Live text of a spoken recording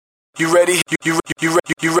ready?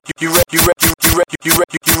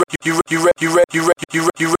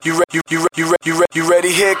 You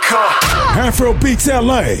ready? Here it come. Afro Beats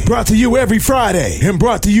LA, brought to you every Friday and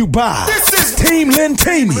brought to you by Team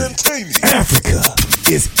Lentini. Africa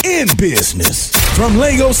is in business. From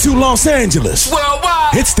Lagos to Los Angeles,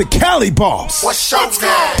 Worldwide. it's the Cali boss, What's your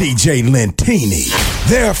name? DJ Lentini,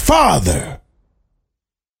 their father.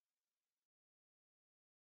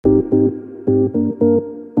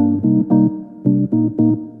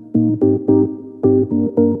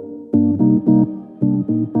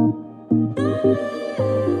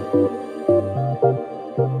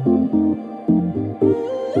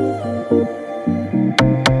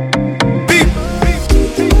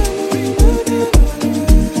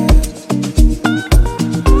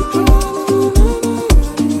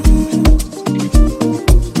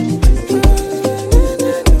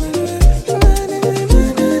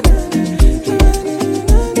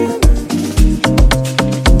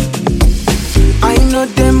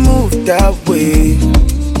 That way,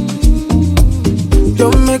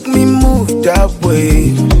 don't make me move that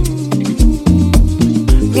way.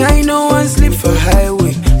 Me, I know one sleep for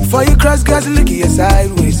highway. Before you cross, guys, look at your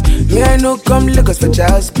sideways. Me, I know come Lagos for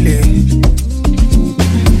child's play.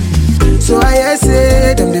 So I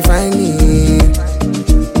say them define me.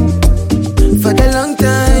 For the long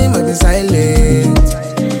time I've been silent.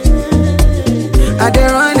 I dey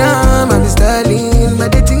run am, I'm styling,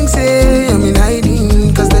 but they think say I'm in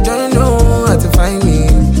hiding, cause they don't know how to find me.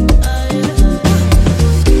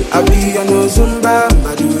 I be on no Zumba,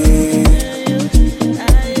 by the way.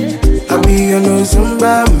 I be on no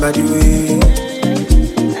Zumba, by the way.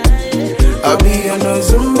 I be on no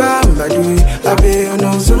Zumba, by the way. I be on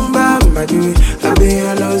no Zumba, by the way. I be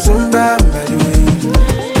on no Zumba, by the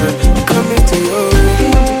way. Coming to you.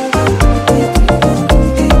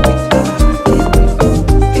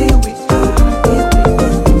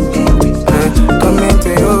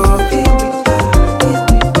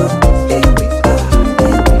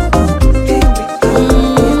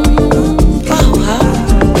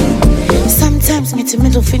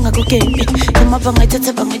 Middle finger go game me. No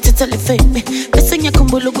bangayithatha le fame. Bese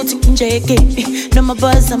ngiyakhumbula ukuthi nginje game. Noma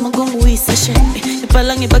baza mangongwisa shame.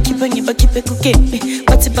 Ibhala ngibakhiphe ku game.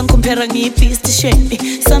 Bathi bangicompare ngiyibeast shame.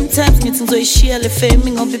 Sometimes ngithi ngizoyishiya le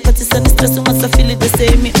fame ngoba iphathisa stress ungasafeel the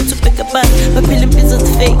same. Uthi ubheka abantu baphila impilo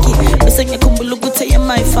fake. Bese ngiyakhumbula ukuthi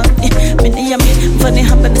my funny. Mina yami mfana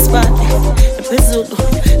ihamba nesibani. Ephezulu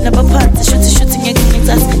nabaphansi shuthi ngeke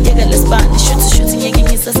ngitsasi. Yeka lesibani shuthi ngeke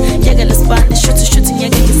ngitsasi. Yeka lesibani shuthi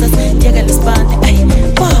ngeke ngitsasi. Yeka lesibani ay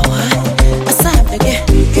wow asabe ke.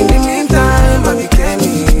 In the meantime I became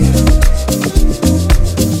me.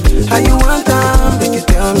 How you want time, make you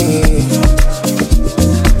tell me.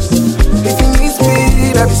 If you need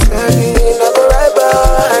speed, I be standing. I go right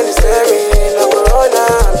behind the steering. I go run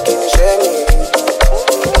out, keep sharing.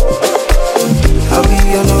 I'll be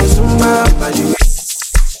on no Zumba, by the way.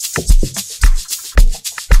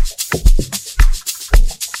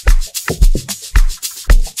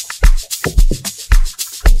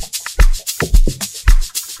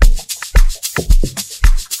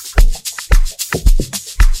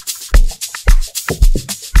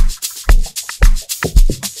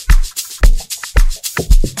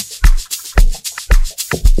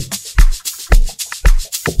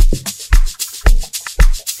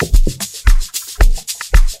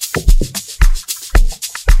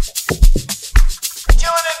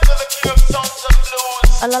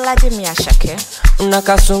 Me a shake.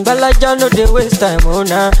 Unakasumbala no dey waste time, oh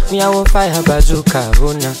nah. Me I want fire bazooka,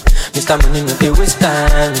 oh nah. Mr. Money no dey waste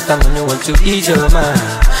time. Mr. Money want to ease your mind.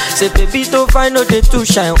 Say baby don't find no dey too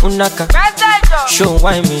shine, unaka. Show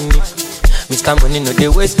why me need. Mr. Money no dey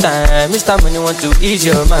waste time. Mr. Money want to ease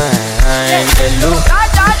your mind. Hello,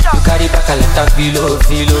 you carry back a lot of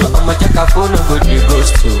filo. I'ma check a phone, no go dey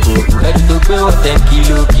ghost to go. Ready to pay what 10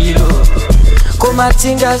 kilo.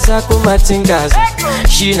 Kumatingaza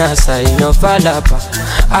Shina ino falapa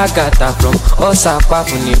Agata from Osapa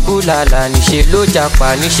Funi bulala Nishe lo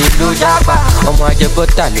japa Omo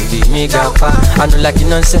ajebota lebi mi gapa I no like the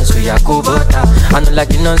nonsense we yakubota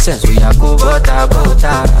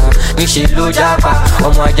Bota Nishe lo japa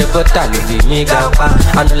Omo ajebota lebi mi gapa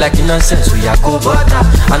I no like the nonsense we yakubota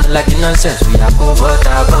Bota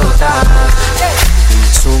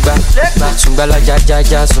Sunga la ja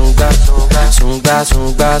sunga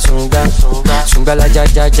Sunga la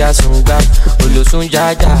ja sunga Olo sunga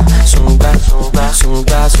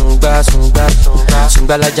sunga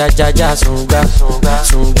Sunga la ja sunga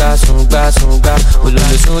Olo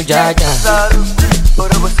sunga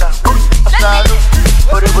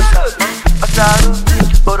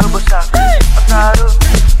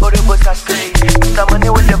Borobosa Mr. Money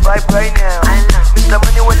with the vibe right now. Mr.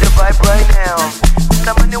 Money with the vibe right now.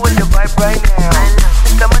 Mr. Money with the vibe right now.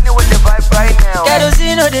 Mr. Money with the vibe right now.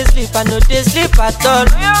 Kerosene no dey sleep, I no dey sleep at all.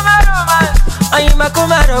 I'm a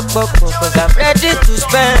cause I'm ready to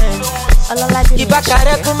spend.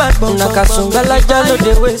 Ibakare kuma Nakasungala no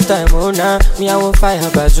dey waste time, oh nah. Me I want fire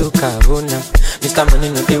bazooka, oh nah. Mr. Money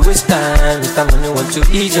no dey waste time. Mr. Money want to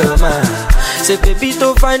ease your mind. Say baby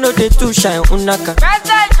don't find no dey too shine, unaka.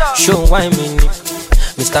 Show why me need.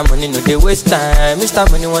 Mr. Money no dey waste time. Mr.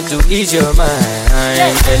 Money want to ease your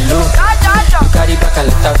mind. Hello, you carry back a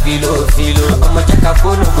lot of filo. I'ma check a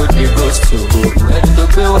phone, no go dey ghost you. Ready to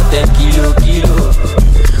pay what 10 kilo.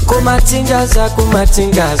 Kumatingaza,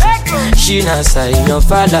 Shina sa inyo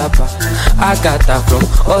falapa. Agata from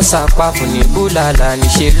Osapa funi bulala.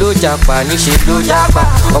 Nishe lo japa.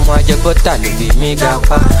 Omo ajebota libi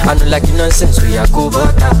migapa. I no like nonsense, we a go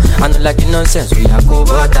bota.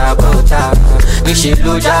 Nishe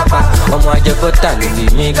lo japa. Omo ajebota libi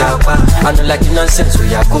migapa. I no like nonsense,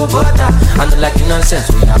 we a go bota.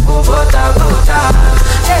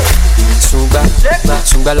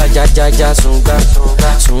 Sunga la ja sunga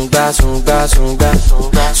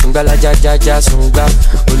la ja sunga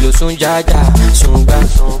olo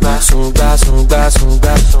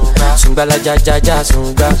sunga la ja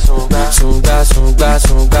sunga olo sunga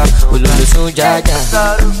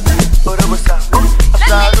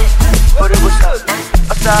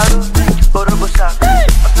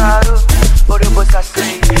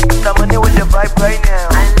Mr. Money with the vibe right now.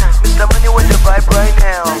 Mr. Money with the vibe right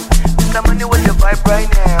now. Mr. Money with the vibe right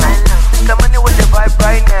now. Mr. Money with the vibe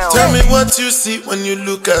right now. Tell me what you see when you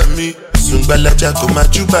look at me. Sungbala Jaco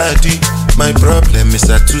Machubadi. My problem is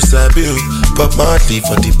I too sabi o. But monthly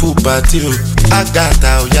for the pool party o.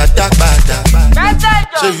 Agata o ya dagbada.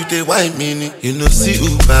 So you dey wine me, you know see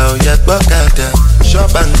Uber o ya gbokada.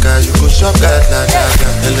 Shop banka, you go shop gada.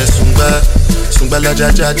 Ele Sungbala ja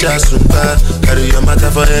Sungba. Carry your matter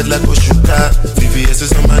for head like Oshuka. VVS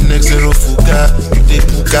is on my neck, zero fuga. You dey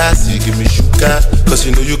puka, see give me shuka. Cause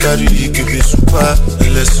you know you carry, you give me super.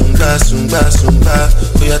 Ele Sunga.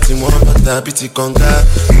 Oya ti mo bata biti konga.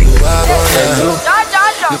 Hello,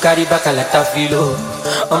 you carry back a lot of filo.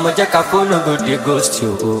 I'ma check a phone, no go dey ghost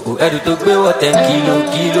you. Ready to pay what 10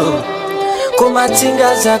 kilo.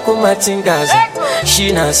 Kumatingaza.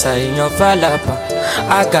 Shina sa inyo falapa.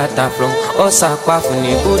 Agata from Osapa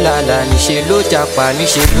funi bulala. Nishe lo japa.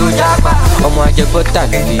 Omo ajebota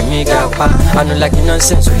libi migapa. I no like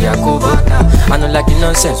nonsense, we a go bota.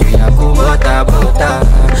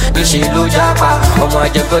 Nishe lo japa. Omo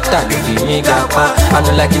ajebota libi migapa. I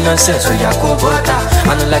no like nonsense, we a go bota.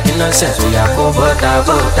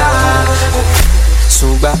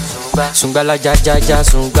 Sunga la ja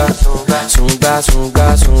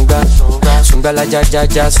sunga la ja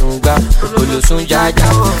sunga olo sunga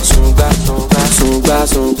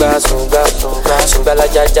la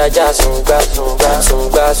ja sunga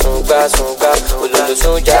olo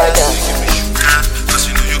sunga.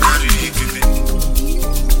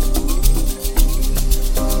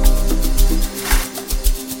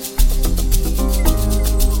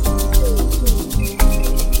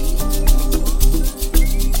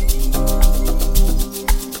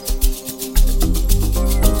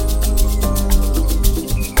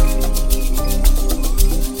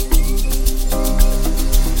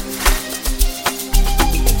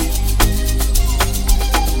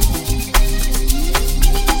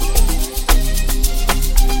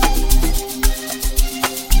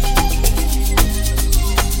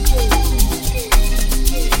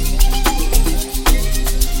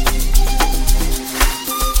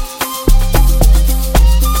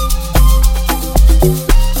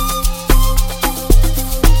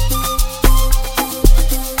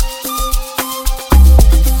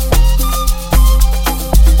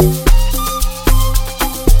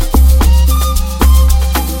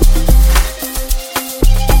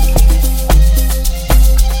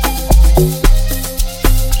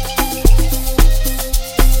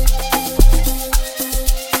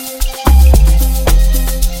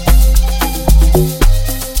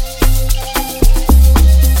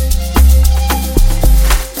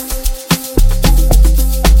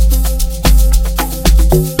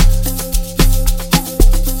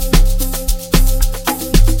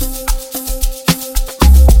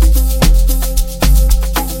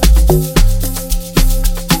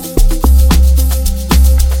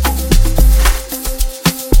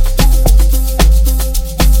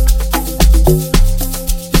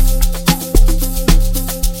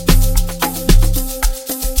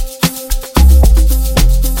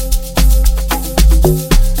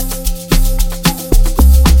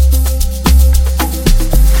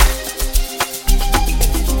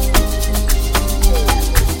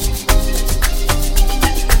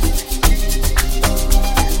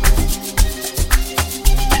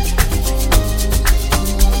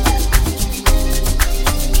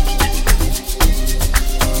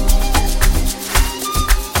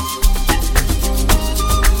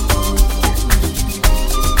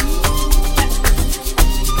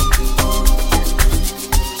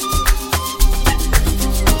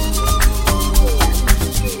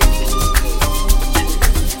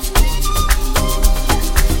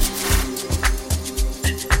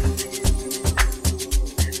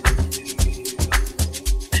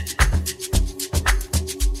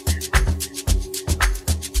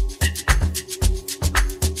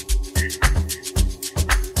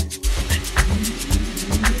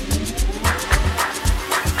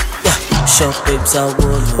 shop babes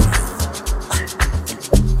awolo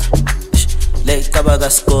Late kabaga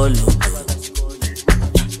skolo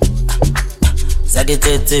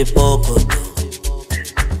Zagitete poko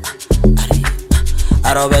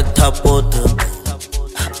Arobet tapoto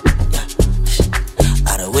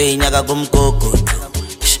Arawe nyaga kumkoko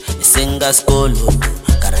Isenga skolo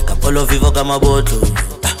Karaka polo vivo kama boto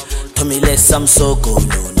Tomile samsoko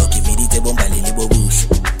No kibidite bomba lili bobushu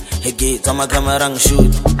Hege tama kamarang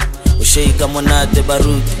shoot Ushika monate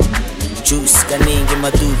baruti Juice kaningi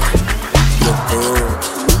matuti Yoko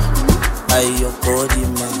Ayoko di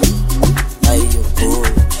ma Ayoko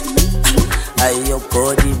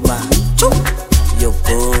Ayoko di ma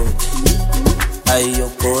Yoko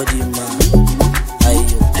Ayoko di ma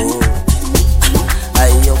Ayoko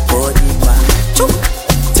Ayoko di ma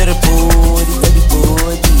Tere body, baby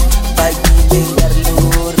body Bagi dengar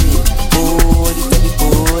lori Body, baby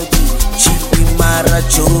body Chipi mara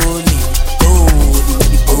joli Body,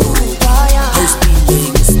 baby body House be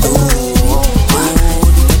Vegas story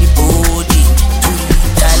Body, baby body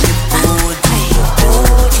Dale body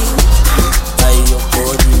Ayoko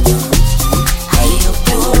di ma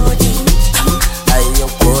Ayoko di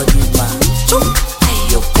Ayoko di ma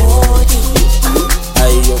Ayoko di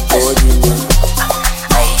Ayoko di ma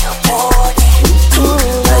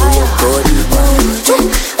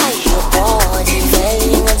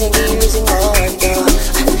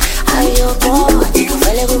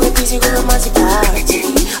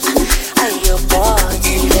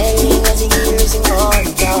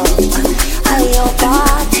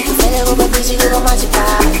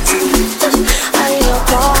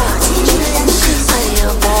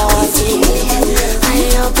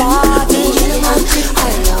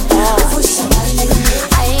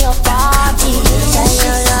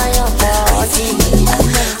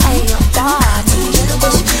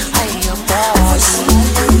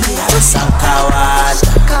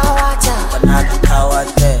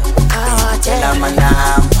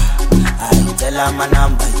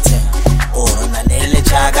Manamba 10 Ona nele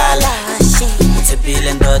chagala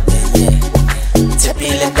Tepile ndoti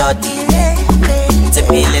Tepile ndoti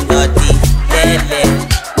Tepile ndoti lele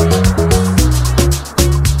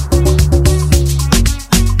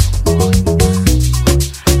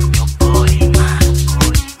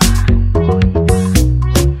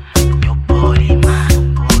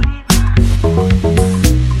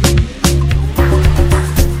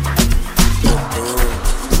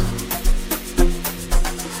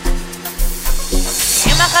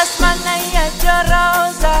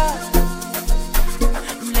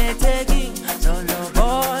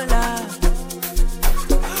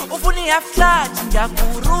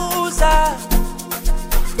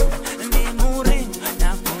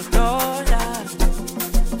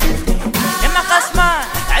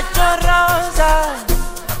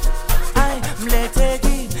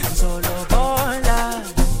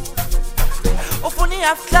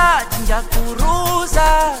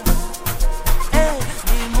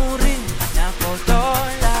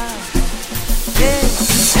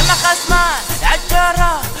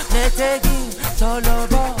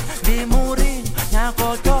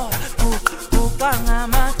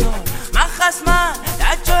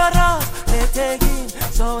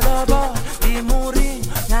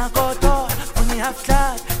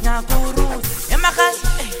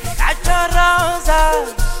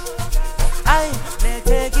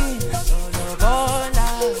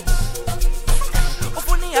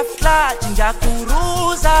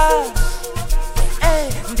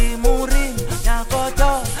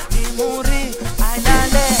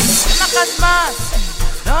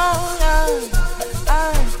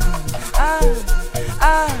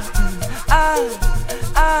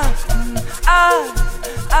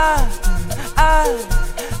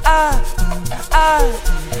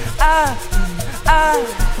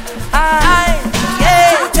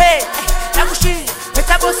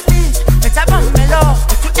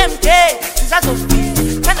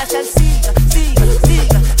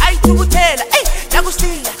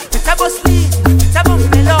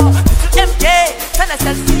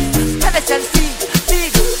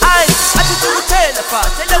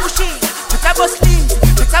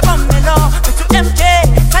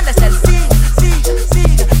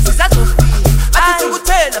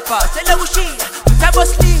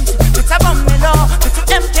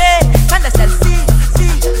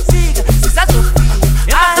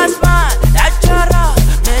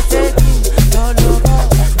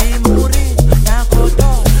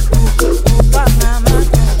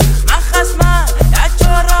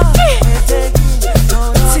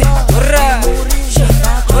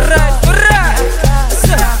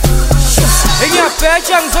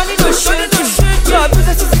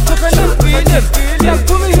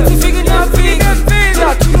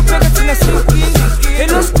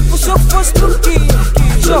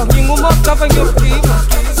more cover your prima.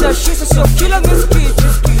 Say she's so killer Miss Kid.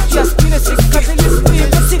 Just been a sick cousin is free.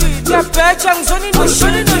 Yeah, bad young Johnny no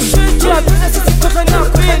shit. Yeah, business is cut on your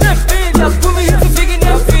brain. Yeah, put me in the big in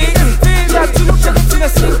your feet. Yeah, to look at the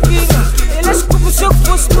sinking. And let's put us up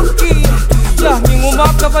for spooky. Yeah, me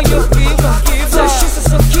more cover your prima. Say she's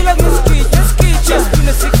so killer Miss Kid. Just been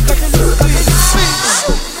a sick cousin is free.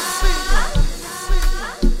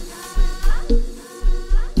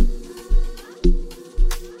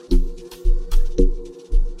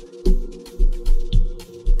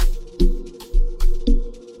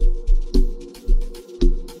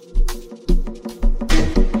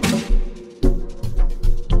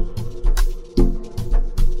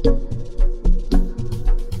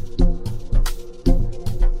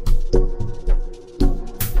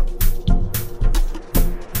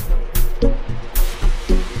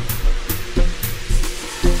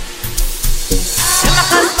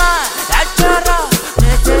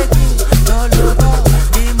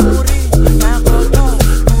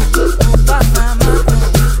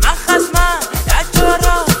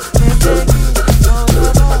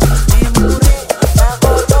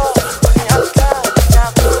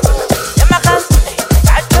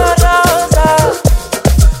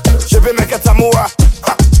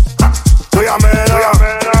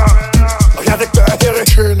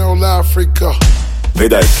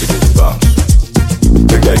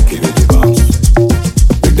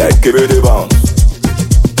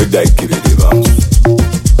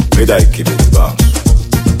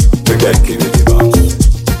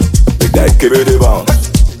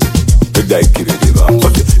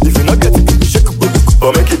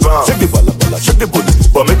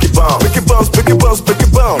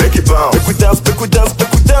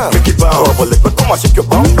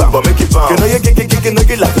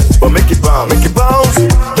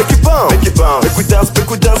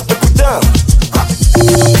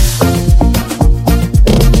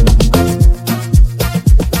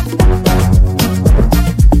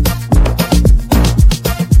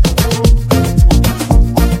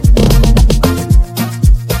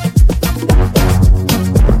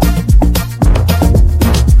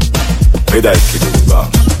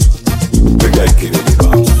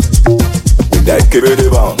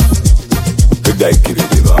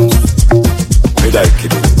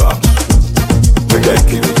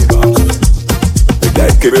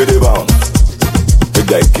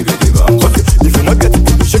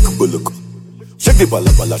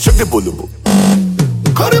 Shake the bolo.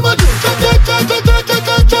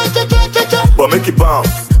 But make it bounce.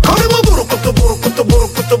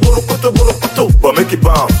 But make it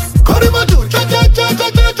bounce.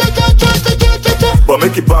 But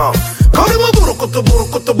make it bounce.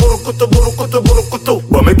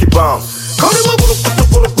 But make it bounce.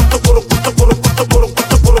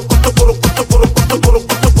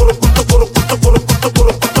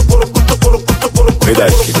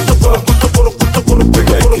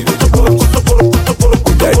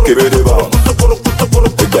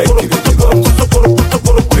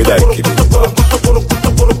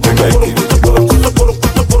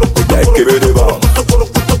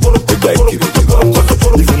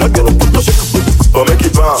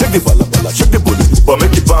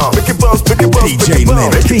 DJ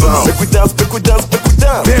Lentini. Make we dance.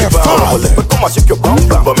 Their father. Come on, shake your bum,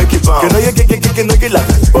 but make it bounce. Can I get like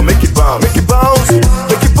that? But make it bounce. Make it bounce.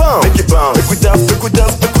 Make it bounce. Make it bounce. Make we dance. Make it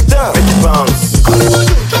bounce.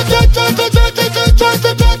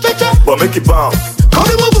 But make it bounce.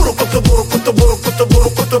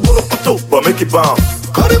 But make it bounce.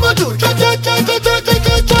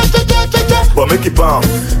 But make it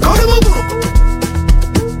bounce.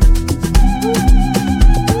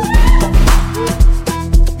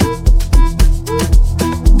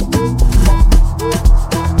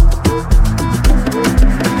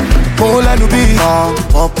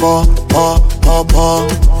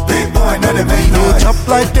 Big boy, not the main noise. You chop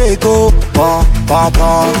like they go, pa.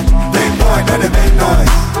 Big boy, not the main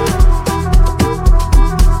noise.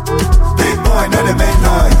 Big boy, not the main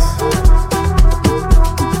noise.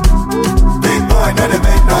 Big boy, not the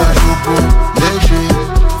main noise.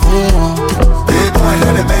 Big boy,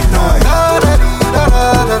 not the main noise.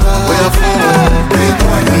 Big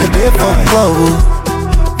boy, not the main noise.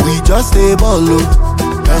 We just stay ball.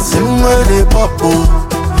 Person where they pop,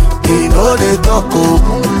 he know they talk,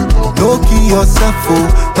 don't kill yourself,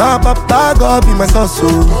 Papa God be my source,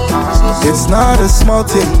 it's not a small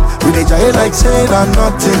thing, we dey giant like saying I'm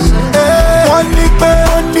nothing.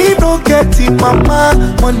 Money no get it, mama,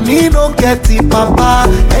 money no get it, papa,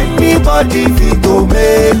 anybody fit to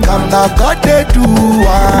make, I'm not God they do,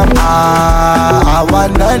 I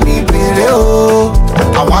want any video,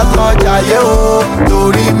 I want Lord Jaye,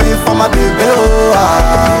 Tori me for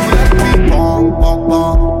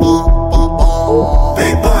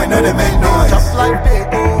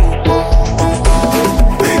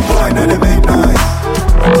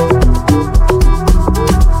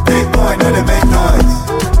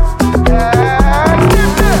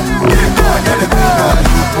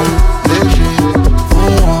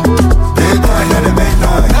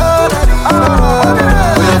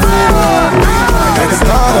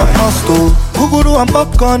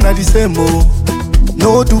popcorn are the same, oh.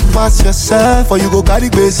 No do pass yourself, or you go carry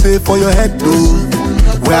base for your head, though.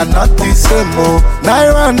 We are not the same, oh.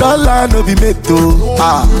 Naira and dollar no be made, though.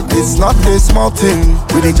 It's not a small thing.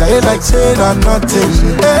 We dey giant like say that nothing.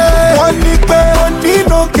 Hey, money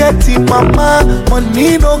no get it, mama.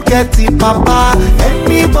 Money no get it, papa.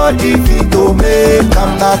 Anybody fit to make,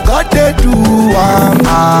 I'm not God they do.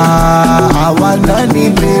 I want money,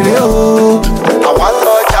 baby, oh. I want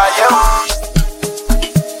Lord Giant.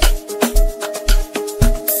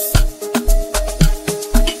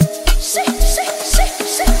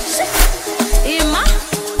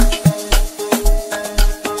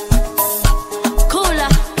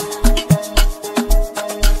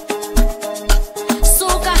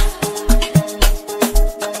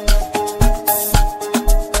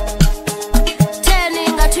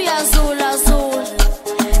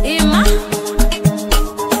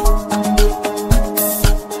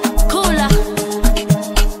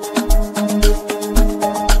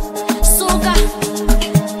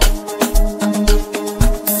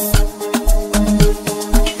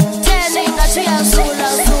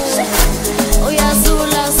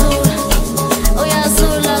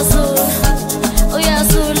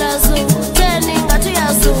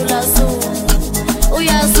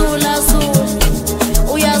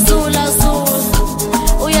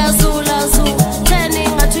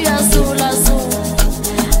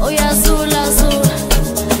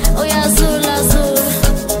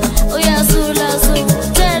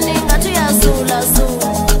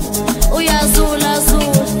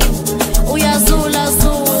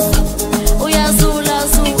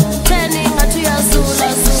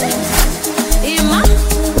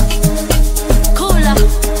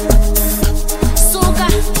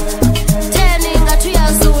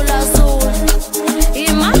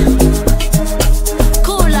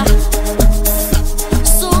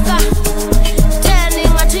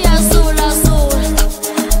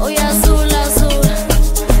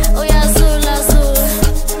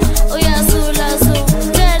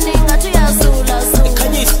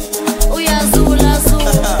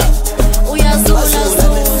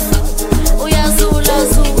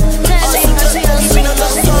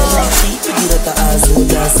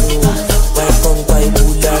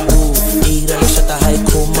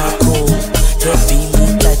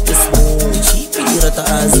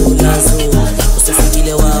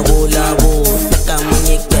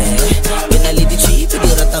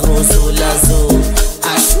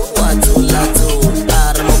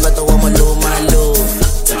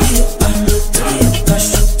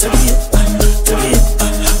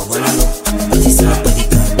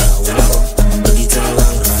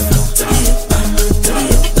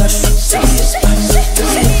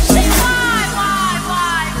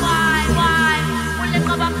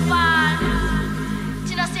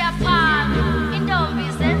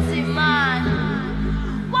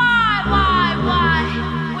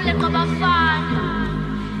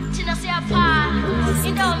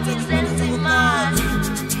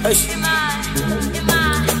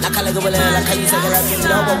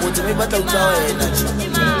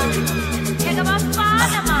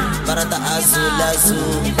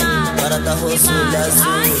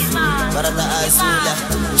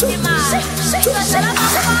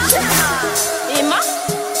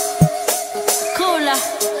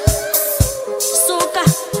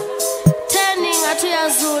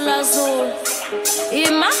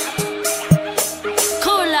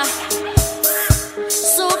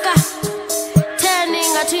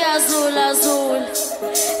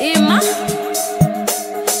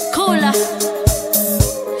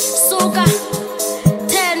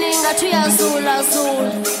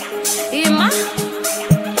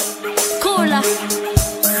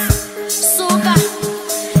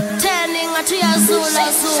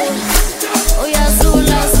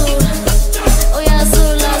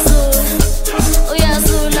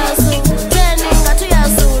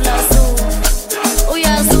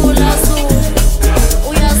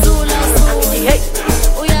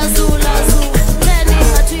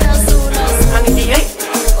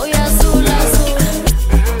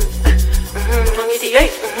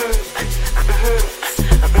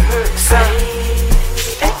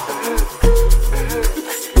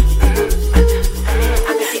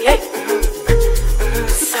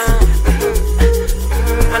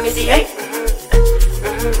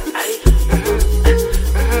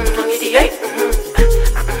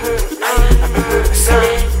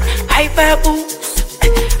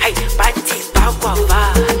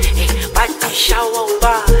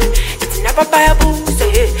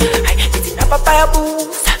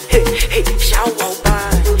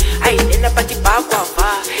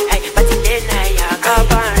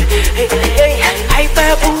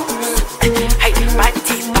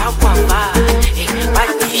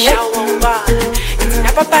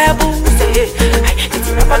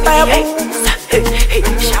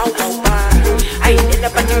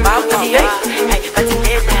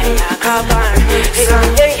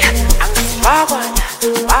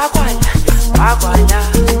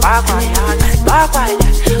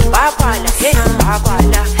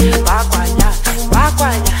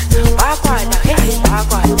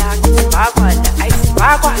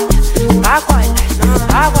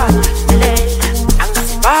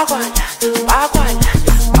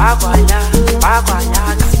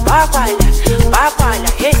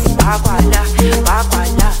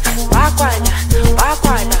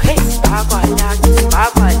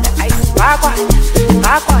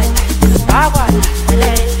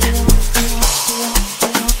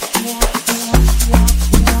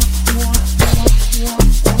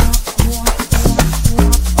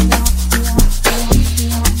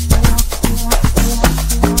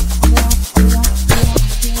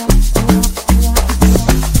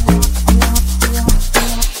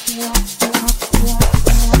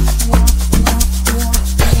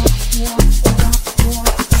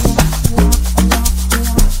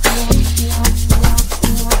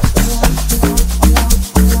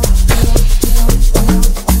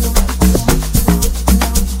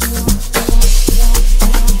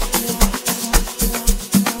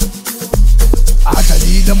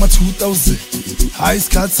 Ice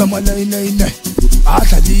sama 999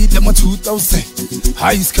 adlalile ama 2000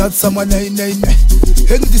 ice cut sama 999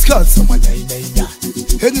 engidiscard sama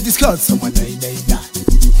 999 engidiscard sama 999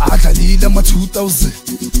 adlalile ama 2000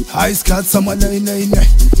 ice cut sama 999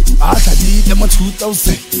 adlalile ama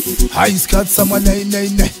 2000 ice cut sama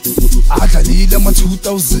 999 adlalile ama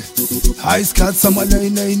 2000 ice cut sama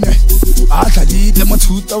 999 adlalile ama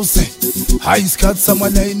 2000 ice cut sama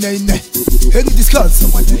 999 engidiscard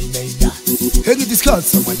sama 999 Hegi discard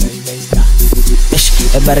sama naina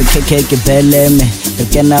Ebare keke beleme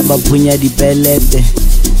Rekena bapunya di belete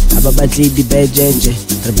Ababatli di bejeje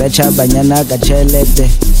Rebecha banyana gachelete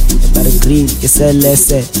Ebare green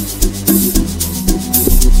kiselese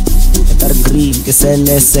Ebare green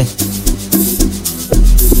kiselese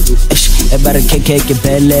Ebare keke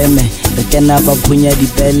beleme Rekena bapunya di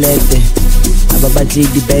belete Ababatli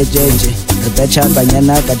di bejeje Rebecha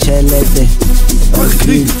banyana gachelete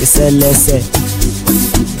Kiselese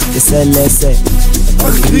Kiselese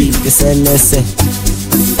Kiselese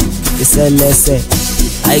Kiselese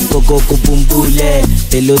Ay koko kupumbule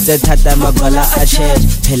Pelute tata mabala a church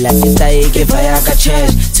Pela ita eke vaya ka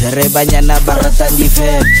church Tere banyana barata di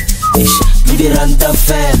feb Di randa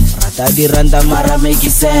fair Rata di randa mara make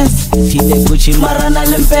sense Tide Gucci mara na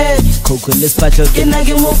lempe Coco les patlo ke na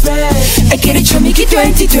ke mo pe Ekere chomi ki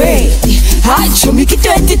 2020 Ha chomi ki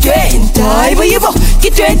 2020 Ay boyebo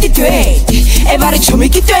ki 2020 Ebare chomi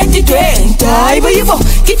ki 2020 Ay boyebo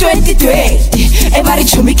ki 2020 Ebare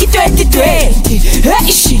chomi ki 2020 Ha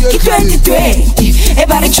ishi ki 2020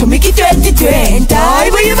 Ebare chomi ki 2020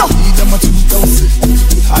 Ay boyebo Dama 2000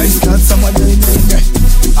 Ice cut sama 999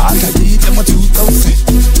 Adlalile ama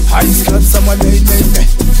 2000 Ice cut sama 999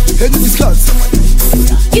 engidiscard sama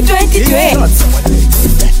 999 Ki 2020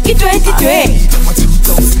 Ki 2020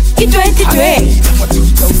 Ki 2020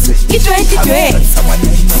 Ki 2020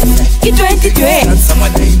 Ki 2020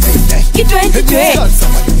 Ki 2020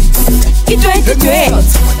 Ki 2020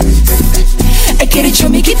 Ekere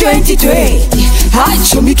chomi ki 2020 Ha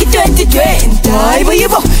chomi ki 2020 Ay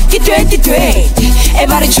boyebo ki 2020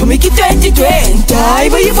 Ebare chomi ki 2020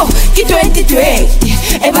 Ay boyebo ki 2020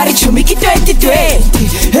 Ebare chomi ki 2020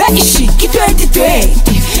 Ha ishi ki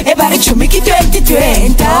 2020 Ebare chomi ki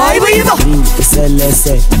 2020 Ay boyebo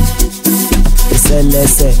Kiselese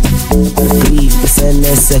Kiselese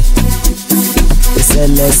Kiselese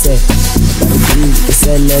Kiselese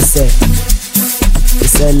Kiselese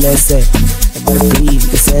Kiselese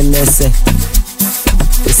Kiselese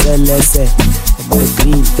Kiselese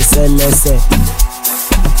Kiselese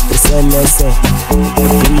Kiselese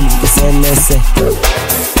Kiselese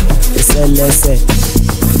Kiselese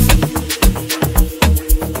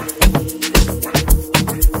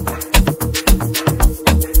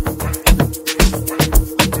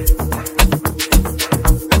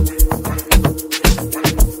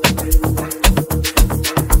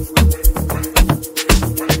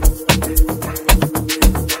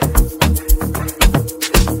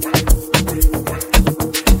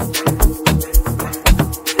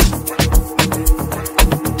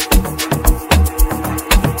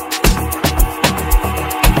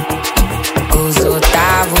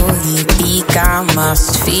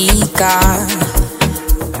must ficar.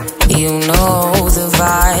 You know the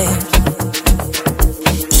vibe.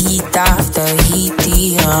 Heat after heat,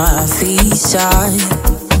 the side.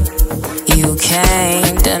 You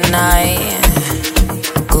can't deny.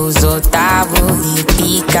 Kuzotabo y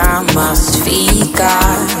pica, must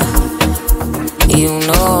ficar. You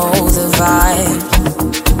know the vibe.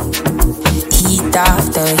 Heat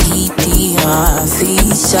after heat, the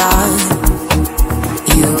official.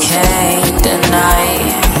 You can't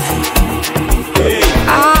deny.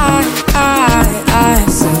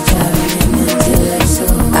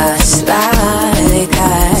 I slide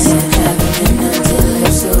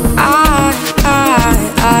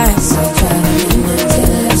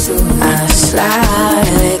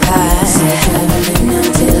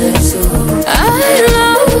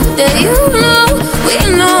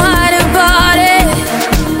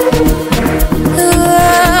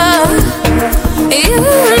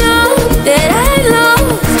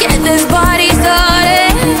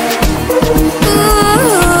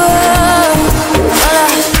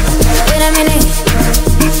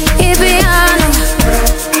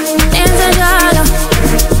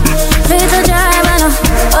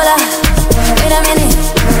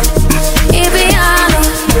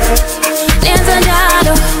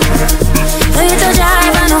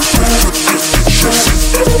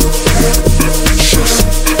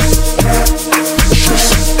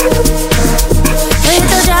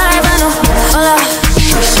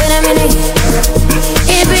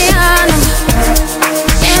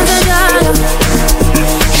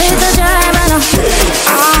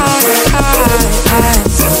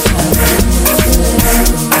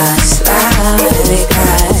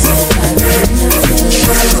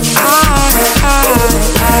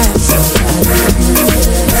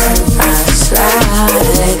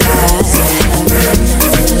like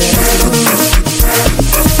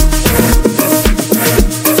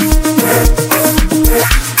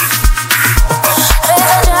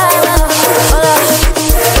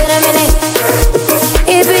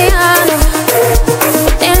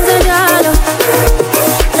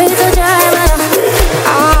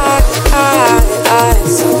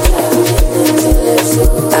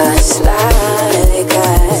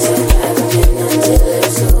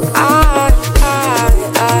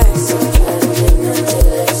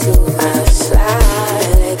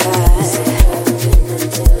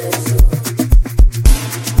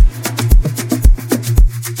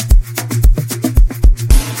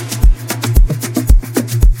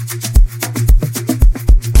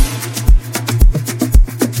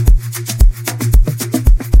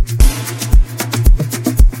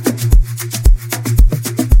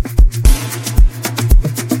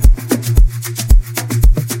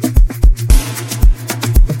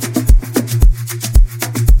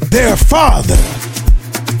Their father.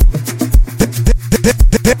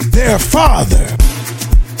 Their father.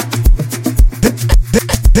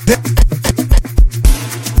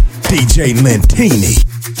 DJ Lentini.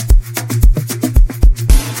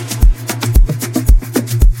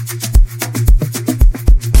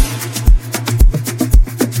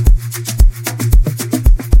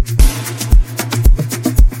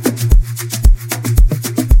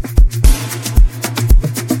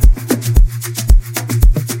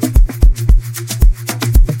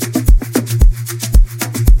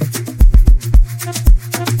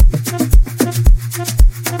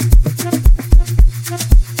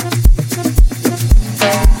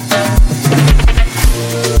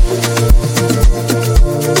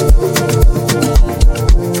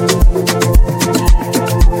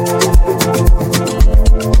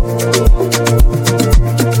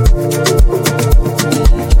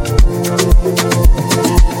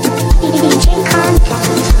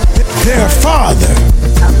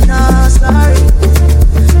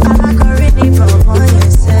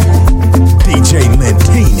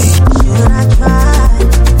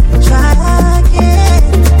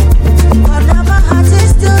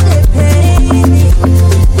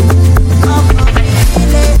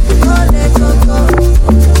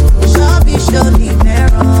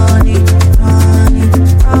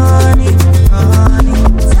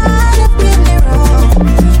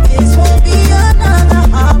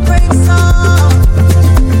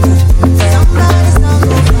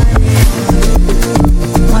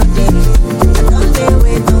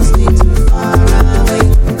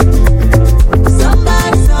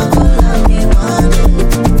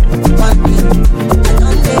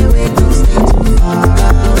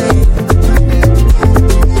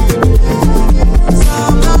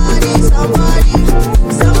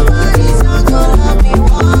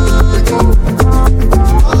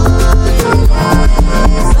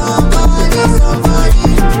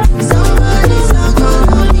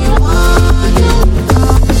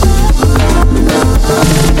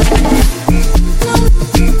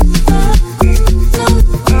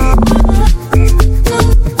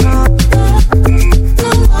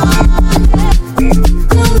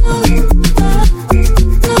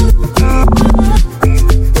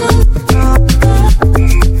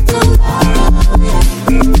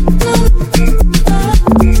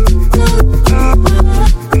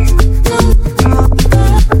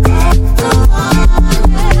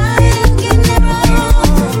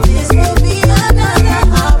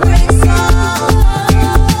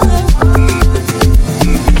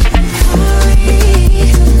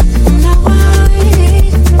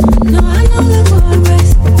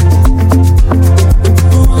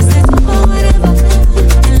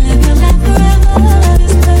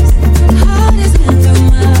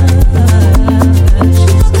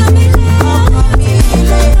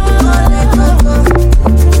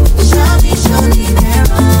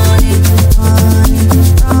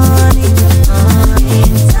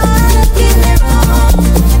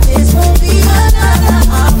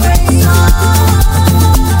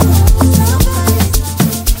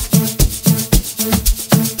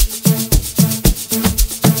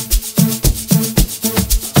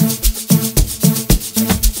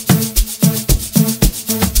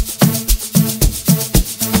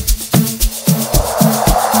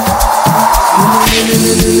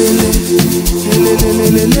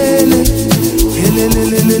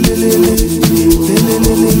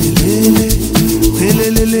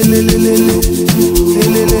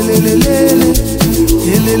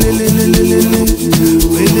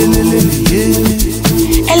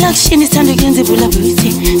 Elokishini sithanda ukuyenza ibhula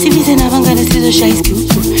beauty. Sibize nabangane sizoshaya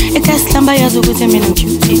isigubhu. Ekhaya sihlamba yazi ukuthi mina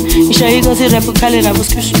ngicutie. Ngishaya ikosi rap ukhale nabo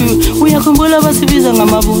skushu. Uyakhumbula basibiza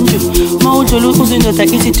ngamabunju. Ma udlula uzindoda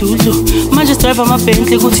ithi dudlu. Manje strive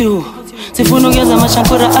ama-Bentley kuthi hu. Sifuna ukuyenza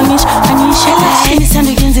amashankura angisho. Elokishini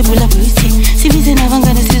sithanda ukuyenza ibhula beauty. Sibize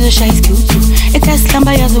nabangane sizoshaya isigubhu. Ekhaya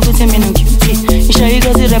sihlamba yazi ukuthi mina ngicutie. Ngishaya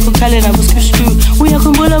ikosi rap ukhale nabo skushu.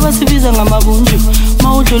 Uyakhumbula basibiza ngamabunju.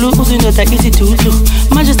 Ma udlula uzindoda ithi dudlu.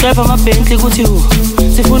 Manje strive ama-Bentley kuthi hu.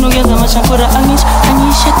 Sifuna ukuyenza amashankura angisho.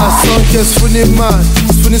 Asonke sifuna imali,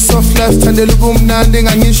 sifuna i-soft life, thandela ubumnandi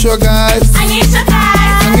ngangisho guys.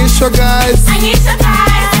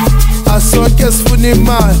 Asonke sifuna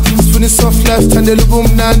imali, sifuna i-soft life, thandela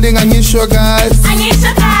ubumnandi ngangisho guys.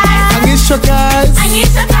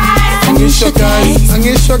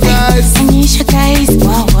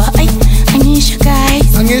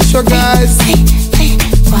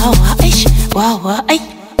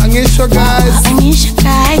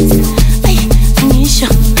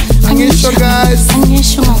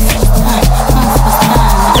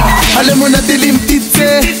 Ale monate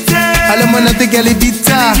limpite, ale monate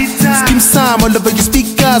galibita. Skim Sam all over your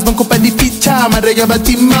speakers, banko pa di feature, marega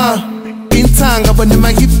batima. Intanga bone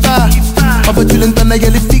magipa, abatulentana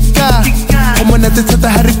galifika. Omonate tata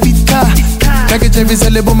haripika. Kage Javis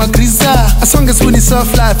alebo magriza. As long as we need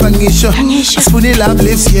soft life, angisho. As we need love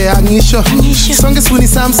lives, yeah, angisho. As long as we need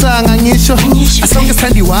Samsung, angisho. As long as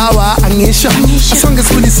Tandy Wawa, angisho. As long as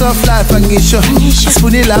we need soft life, angisho. As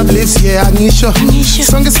we need love lives, yeah, angisho.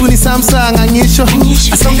 As long as we need Samsung, angisho.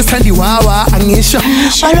 As long as Tandy Wawa, angisho.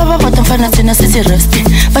 All over but I'm fana tena sisi rusty.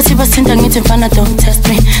 But if I sing it in fana don't test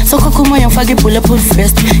me. So kukumo yang fagi bulletproof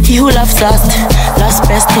vest. He who laughs last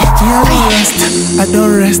best. I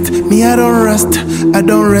don't rest, me I don't rest. I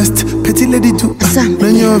don't rest, petty lady do.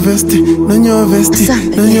 None your vesty, none your vesty,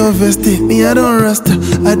 none your vesty. Me I don't rest,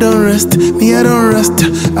 I don't rest. Me I don't rest,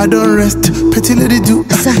 I don't rest. Petty lady do.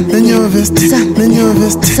 None your vesty, none your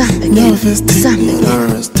vesty, no vesty. Me I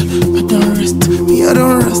don't rest, I don't rest. Me I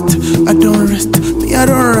don't rest, I don't rest. Me I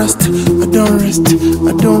don't rest, I don't rest.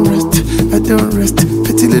 I don't rest, I don't rest.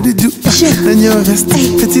 Petty lady do. None your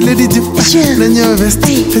vesty, petty lady do. None your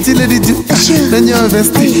vesty, petty lady do. None your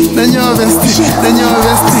vesty, none your vesty. Then you're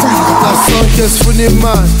vested. Asonke sifuna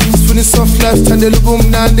imali, sifuna i-soft life, thandela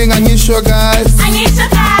ubumnandi ngangisho guys.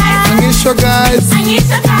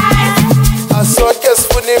 Asonke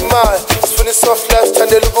sifuna imali, sifuna i-soft life,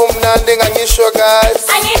 thandela ubumnandi ngangisho guys.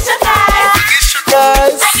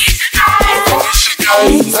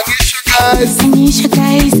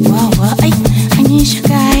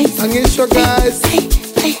 Angisho guys.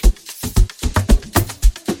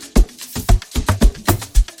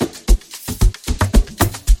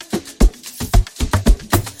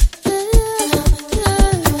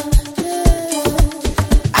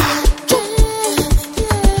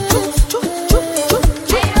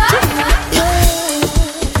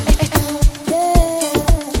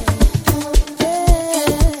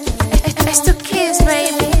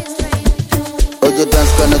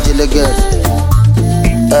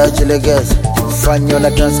 Jilegas, fanyo na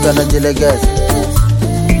dance kana jilegas.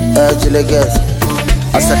 Jilegas,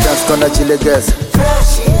 asa dance kana jilegas.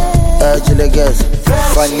 Jilegas,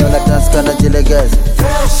 fanyo na dance kana jilegas.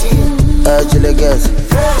 Jilegas.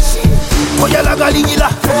 Oya la galigila,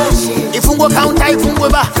 ifungwe counter ifungwe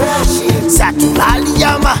ba. Satu hali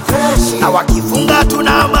yama, awakifunga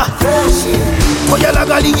tunama. Oya la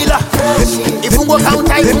galigila, ifungwe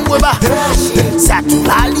counter ifungwe ba. Satu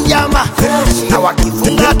hali yama,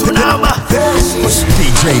 awakifunga tunama.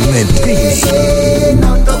 DJ Lentini.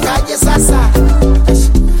 Naondokaje sasa?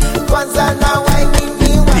 Kwanza na waini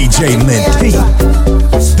DJ Lentini.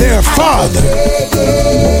 Their father.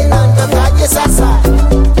 Naondokaje sasa?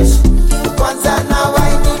 Kwanza na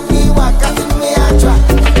waini wakati nimeachwa.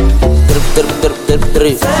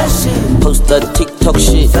 Post that TikTok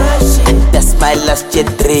shit. That's my last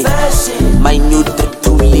jet drip. My new drip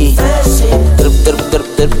to me.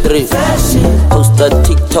 Drip. Post that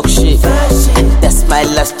TikTok shit. That's my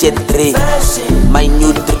last jet drip. My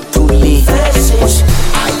new drip to me.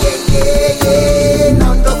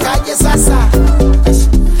 Naondokaje sasa?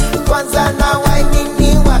 Kwanza na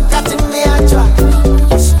waini wakati nimeachwa.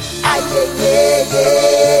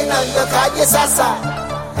 Naondokaje sasa?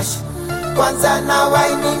 Kwanza na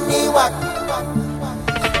waini wakati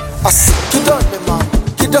kidole mama,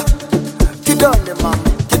 kidole mama,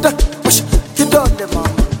 kidole mama,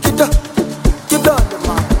 kidole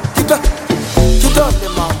mama, kidole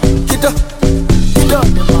mama,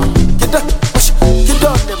 kidole mama,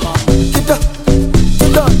 kidole mama.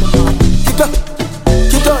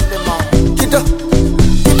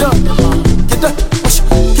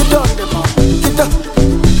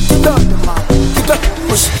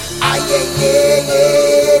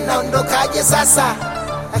 unaondokaje sasa?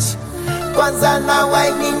 Kwanza na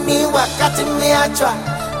wainini wakati niachwa.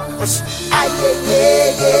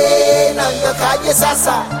 Ayeyeye, unaondokaje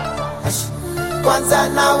sasa? Kwanza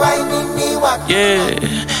na wainini wakati.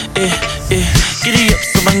 Giddy up,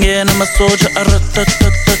 so bangin', I'm a soldier,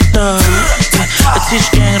 ta. I teach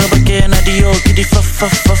gang, rubber gang, adio, giddy fa.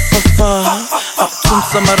 Tum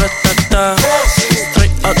samaratata,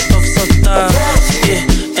 straight out of Sota.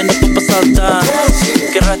 Yeah, and the papa salta.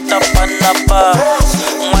 Kirata panapa,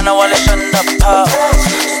 mwana wale shanda pa.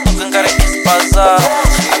 Smoking got a kiss bazaar. I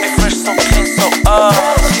be fresh, so clean, so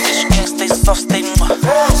teach gang, stay soft, stay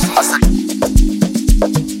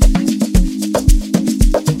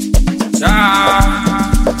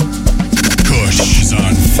Kush is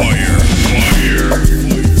on fire.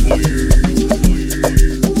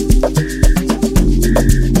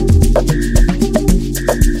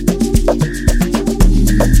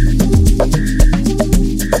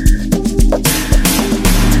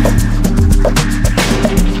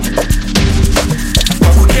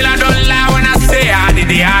 Killer don't lie when I say I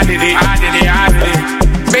did it.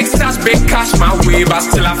 Big stars, big cash my way, but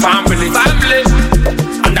still a family.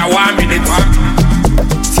 Under 1 minute,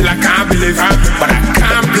 still I can't believe it. But I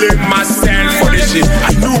can't blame myself for this shit.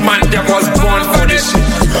 I knew man that was born for this shit.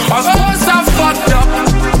 Of course I fucked up.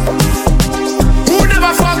 Who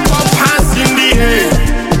never fucked up? Hands in the air.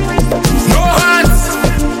 No hands.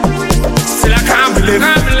 Still I can't believe it.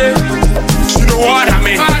 You know what I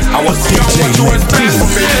mean? I was young, but you was best for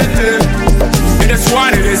me. It is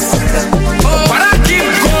what it is. But I keep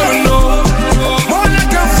going, no. More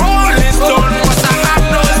like a rolling stone. Cause I have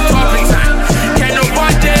no stopping time. Can't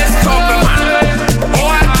nobody stop me, man. Oh,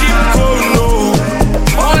 I keep going, no.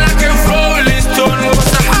 More like a rolling stone.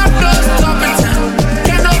 Cause I have no stopping time.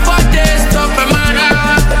 Can't nobody stop me, man.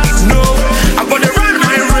 No, I'm gonna run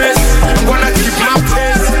my race. I'm gonna keep my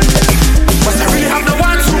pace. Cause I really have no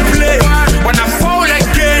one to play. When I fall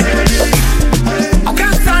again, I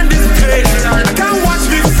can't stand this pain. I can't watch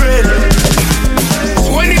me fail. So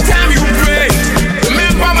anytime you pray,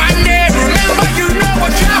 remember my name. Remember you know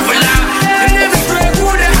what traveler. The name is Greg, who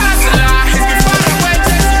the hustler. He's been far away,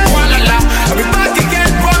 chasing Kuala. I'll be back again,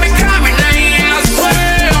 for me coming. I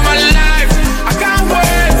swear on my life, I can't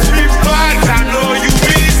wait to be back. I know you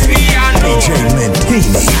miss me, I know. DJ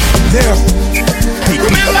Lentini,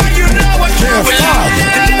 Remember you know what traveler. The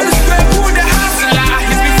name is Greg, who the hustler.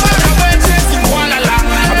 He's been far away, chasing Kuala.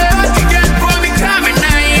 I'll be back again, for me coming. I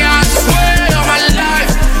swear on my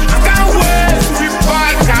life, I can't wait to be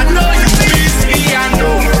back. I know you miss me, I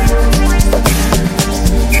know.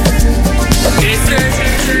 They say,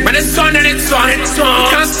 when it's on and it's on, you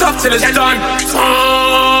can't stop till it's done.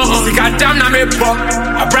 See, goddamn, na me pop.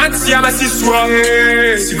 I brand see I'm a siswa.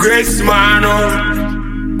 See, great man,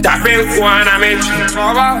 that big one, I made you.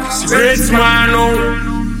 Great man,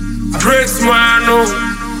 great man,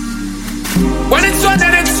 when it's on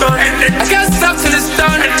and it's on, I can't stop till it's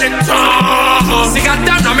done. See,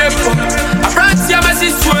 goddamn, na me pop. I brand see I'm a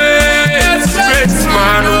siswa. Great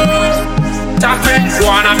man, that big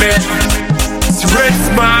one, I made you. Great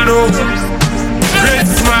man,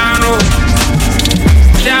 great man,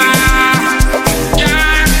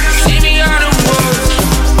 yeah, see me on the road,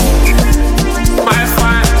 my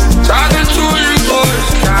fine, talking to you boys,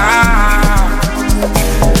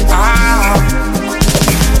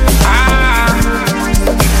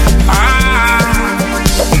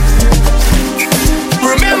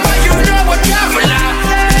 remember you know what traveler,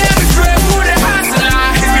 every friend who the hustler,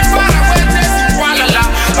 he's been far away, chasing Kuala.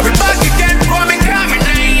 I'll be back again, for me coming, I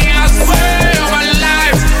swear on my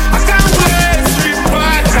life, I can't wait to be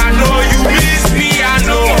back, I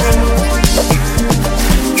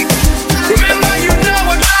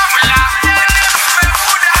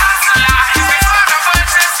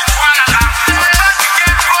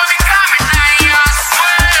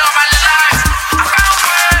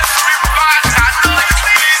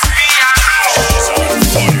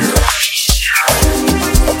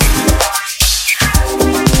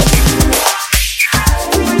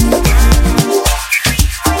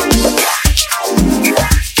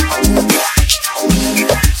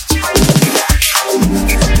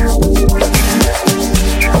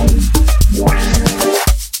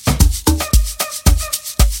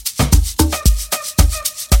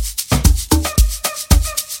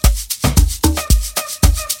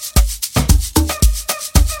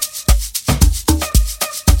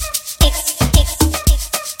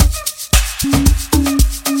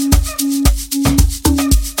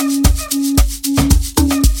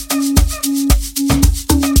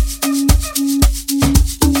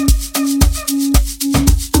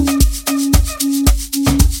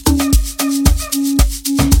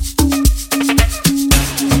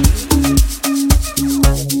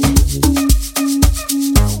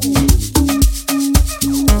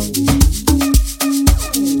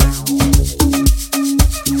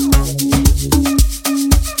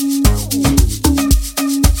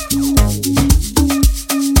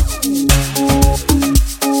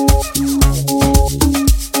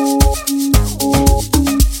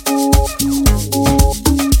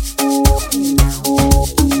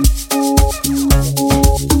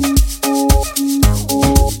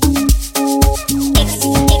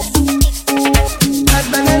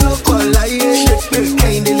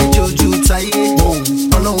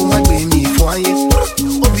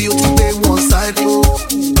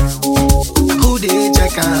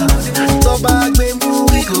Toba Bembu,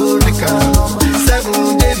 we go Rika.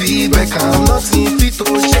 7 David Beckham, nothing fit to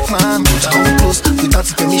shake my mood. Come close without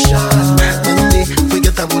permission. Monday, we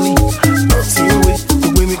get a money. Nothing way, we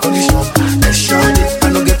win me condition. Let's show it,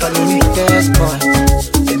 I don't get a money. Yes, boy.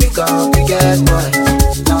 Baby, come, we get boy.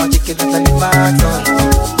 Now take it at the back, boy.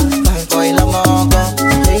 Fine boy, la mongo.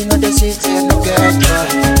 They know the city, no get joy.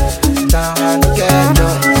 Down, I no get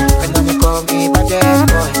joy. And now me call me baddest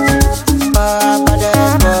boy.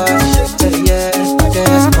 Baddest boy. Yeah,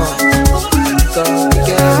 baddest boy. Come, we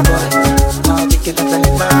get boy. Now take it at the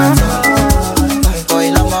back, boy. Fine boy,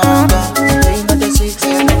 la mongo. They know the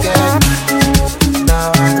city, no get.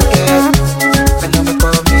 Now I no get. And now me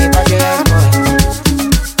call me baddest boy.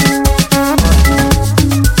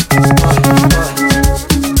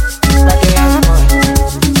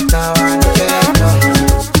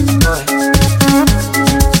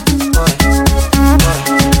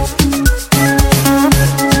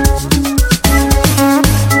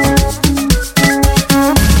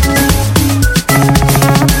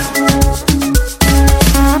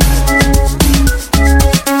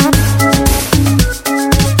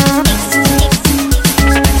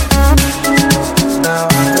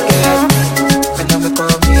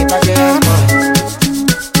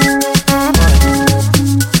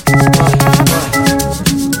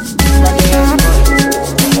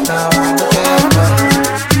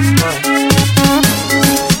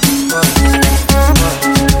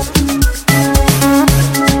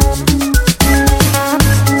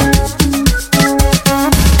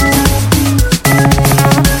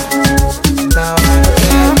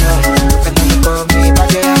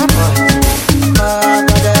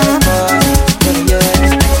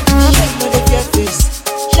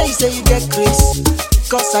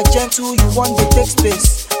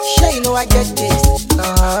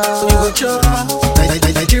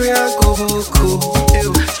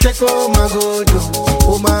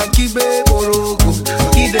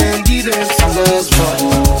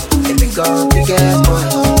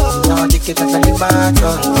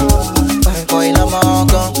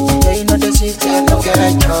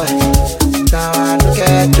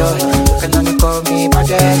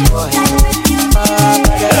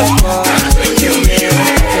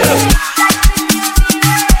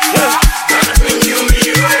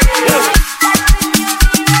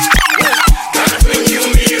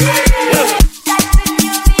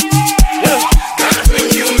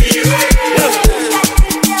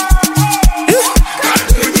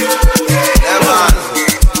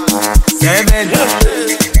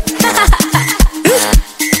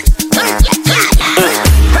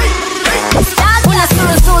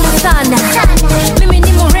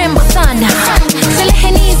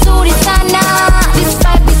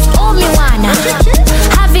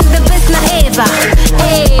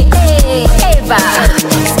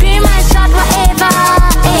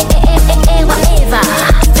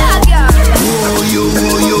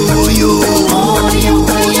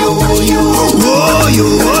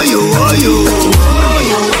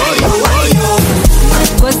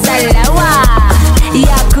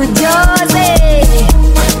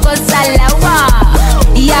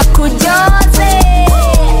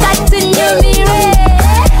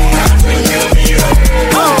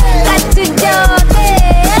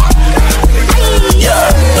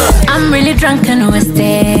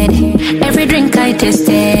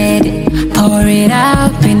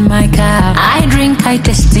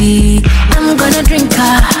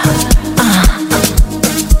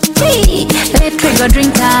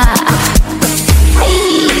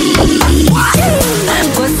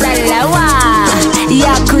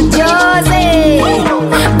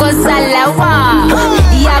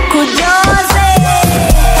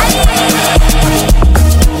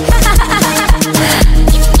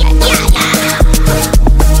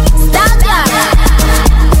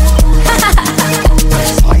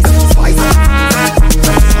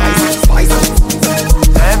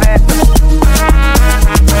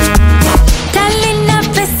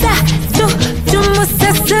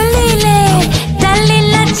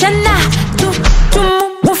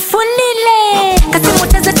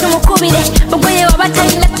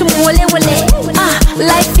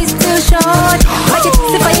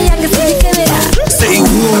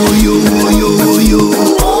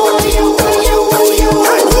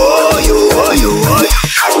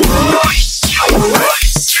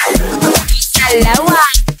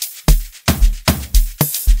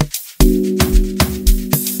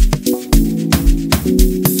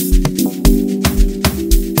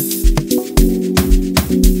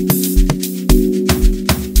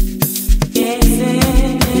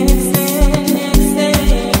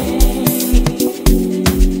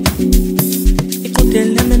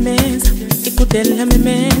 memeza, ikudela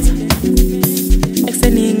memeza.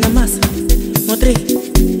 Ekseni ngamasa, modri.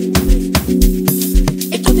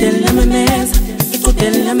 Ikudela memeza,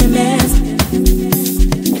 ikudela memeza.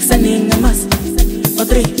 Ekseni ngamasa,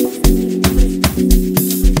 modri.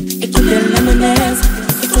 Ikudela memeza,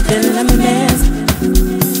 ikudela memeza.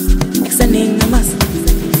 Ekseni ngamasa,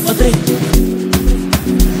 modri.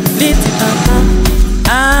 Liti papa,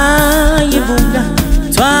 ayibunga.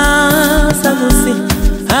 Twasa busi,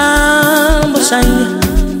 amboshanya.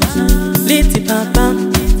 Liti papa,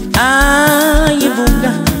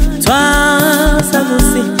 ayibunga. Twasa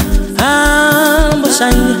busi,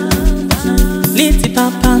 amboshanya. Liti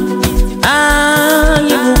papa,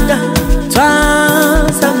 ayibunga.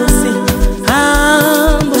 Twasa busi,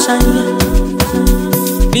 amboshanya.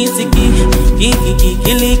 Liti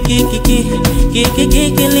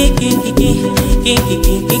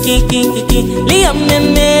Liam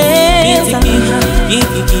memeza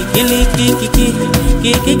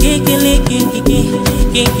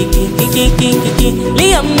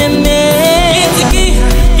Liam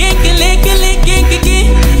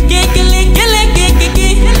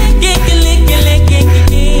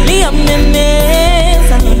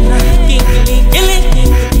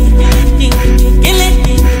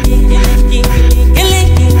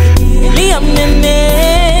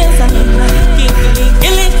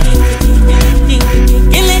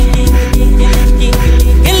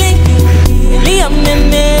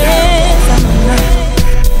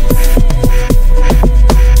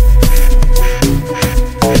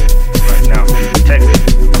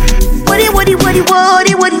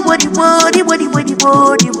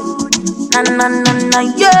na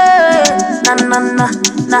yeah,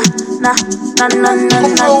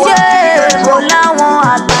 na yeah, mo láwọn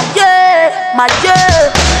àlàyé, ma yeah,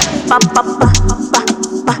 pa pa pa pa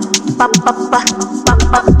pa pa pa pa pa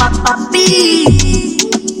pa pa pa bi,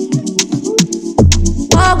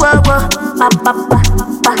 wo wo wo, pa pa pa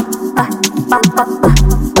pa pa pa pa pa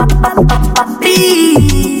pa pa pa bi,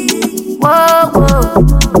 wo wo.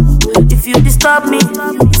 If you disturb me, if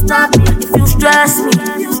you stress me,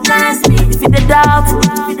 if you doubt me,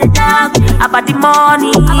 about the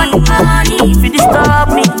money, if you disturb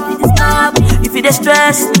me, if you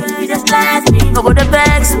stress me, no go to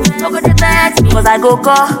vex me, cause I go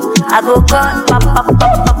call, pa pa pa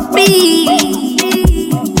pa be,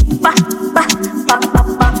 pa pa pa pa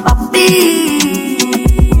pa pa be,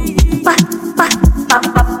 pa pa pa pa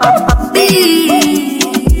pa pa be,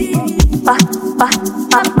 pa pa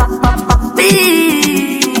pa pa pa pa be,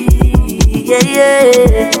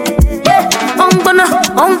 yeah.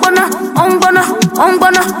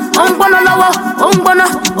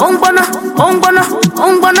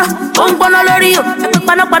 Ongbana lórí o, epe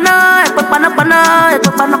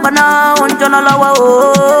panapana, onjona lawa o,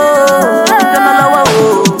 onjona lawa o.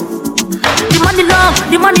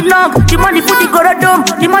 The money for the gorodom,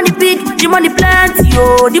 the money big, the money plenty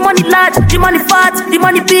yo, the money large, the money fat, the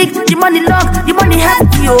money big, the money long, the money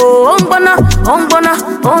hefty yo. Ongbana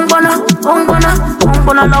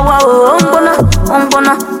lawa o,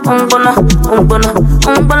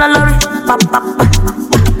 ongbana lórí, pa pa pa pa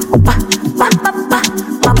pa pa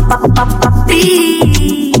pa pa pa pa.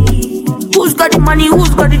 Who's got the money? Who's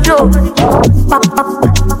got the dough? Pa pa pa pa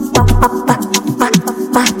pa pa pa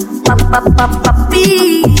pa pa pa pa.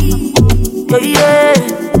 Yeah.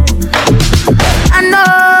 I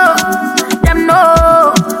know, them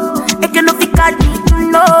know. I cannot be catch me,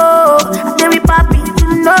 you know. I tell me papi, you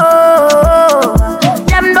know.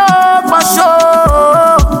 Them know for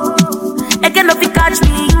sure. I cannot be catch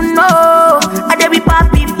me, you know. I tell me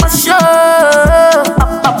papi for sure. Pa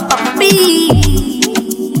pa pa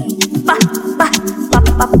pa pa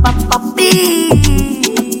pa pa pa pa.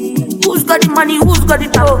 Who's got the money? Who's got the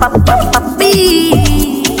dough? Pa pa pa pa.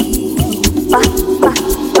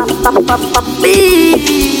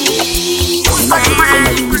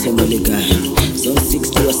 Zone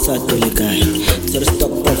 60 was sat to the guy. So the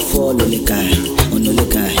stock pop fall on the guy. On the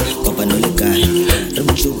guy, papa no the guy.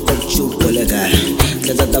 Chup on the guy.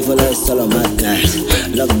 That's a tafala is all my guys.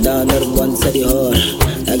 Lockdown or one set the whore.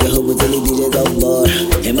 I get hope with the DJs out bar.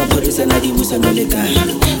 And my police and I do was on the guy.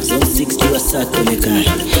 Zone 60 was sat to the guy.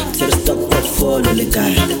 So the stock pop fall on the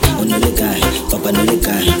guy. On the guy, papa no the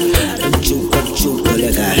guy. Chup on the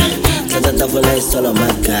guy. That's a tafala is all my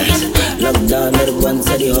guys. Lockdown or one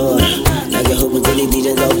set the whore. I get hope with the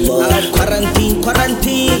DJs out bar. Quarantine.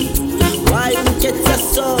 Why you get that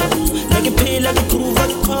so? Like a pay like a groove a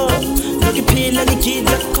call. Like a pay like a kid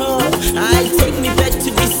a call. I take me back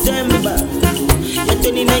to December. Yeah,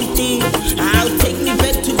 2019. I'll take me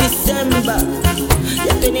back to December.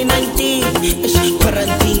 Yeah, 2019.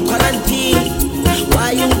 Quarantine.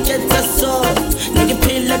 Why you a soul. Make it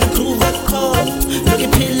feel like a groove I call. Make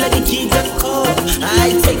it feel like a gig I call. I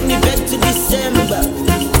take me back to December.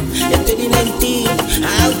 Yeah, 2019.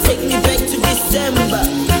 I'll take me back to December.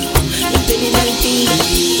 Yeah, 2019.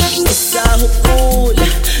 It's so cool.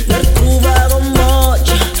 Not a groove I got much.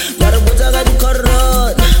 But I was a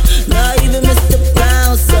corona. Now even Mr.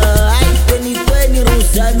 Bouncer. I 2020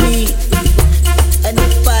 rules on me.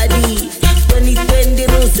 Anybody 2020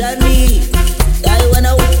 rules on me. I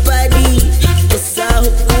wanna party. It's so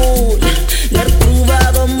cool. Not a groove I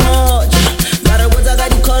got much. But I was a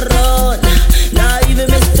corona. Now even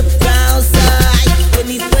Mr. Bouncer. I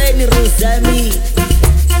 2020 rules on me.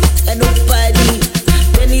 Anybody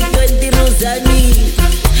 2020 rules on me.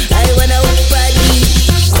 I wanna party.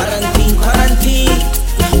 Quarantine, quarantine.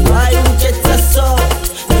 Why you get us so?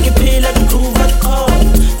 Make it feel like a groove I call.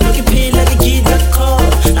 Make it feel like a kid I call.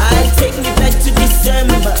 I'll take me back to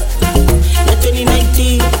December. Yeah,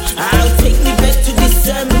 2019. I'll take me back to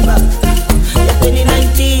December. Yeah,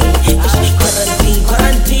 2019. Quarantine,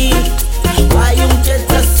 quarantine. Why you get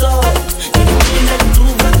us so? Make it feel like a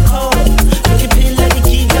groove I call. Make it feel like a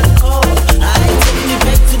kid I call. I'll take me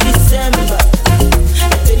back to December.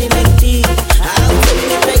 Yeah, 2019. I'll take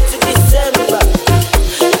me back to December.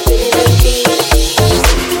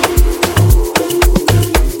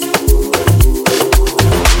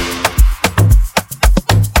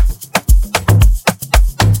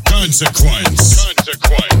 Consequence.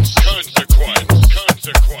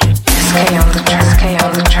 Stay on the track, stay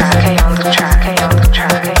on the track, stay on the track, stay on the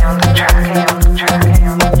track, stay on the track, stay on the track, stay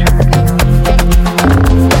on the track.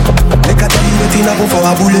 Make I tell you wetin happen for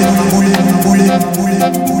a bullet.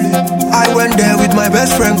 I went there with my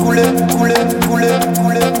best friend Kule.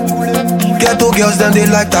 Ghetto girls then they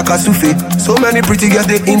like Takasufi. So many pretty girls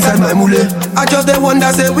they inside my mule. I just the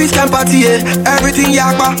wonder say which can party everything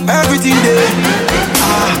yakba, everything there.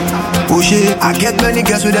 Oh shit, I get many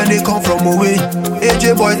girls with them they come from away.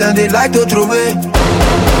 AJ boys and they like to throw away.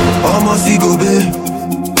 Almost see go be.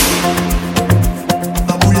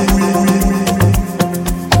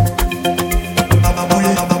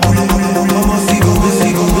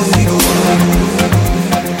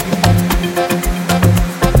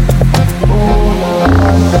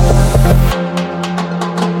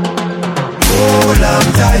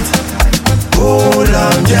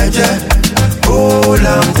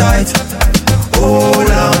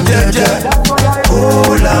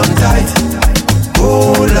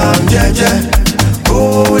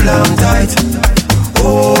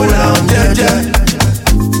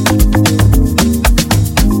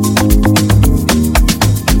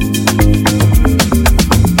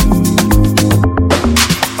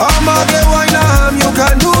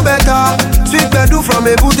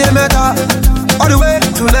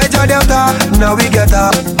 Now we get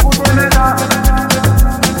up.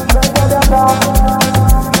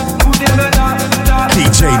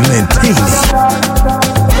 DJ Lentini.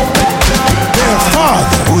 Their father.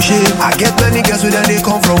 Oh shit, I get many girls with them they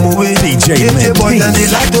come from away. DJ Lentini. Boys and they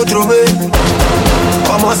like to throw away.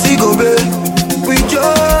 Almost see go babe. We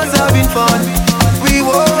just having fun. We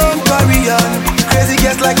won't carry on. Crazy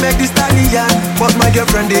girls like Meg Thee Stallion. But my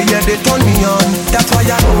girlfriend they turn me on. That's why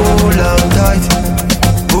I hold on tight.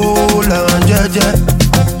 Hold on, Jaja.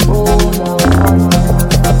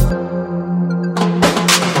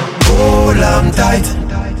 Hold on tight.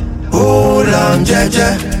 Hold on, Jaja.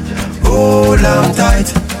 Hold on tight.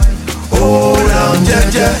 Hold on,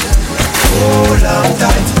 Jaja. Hold on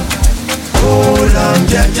tight. Hold on,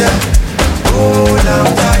 Jaja. Hold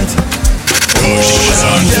on tight. Hold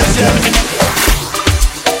on, Jaja.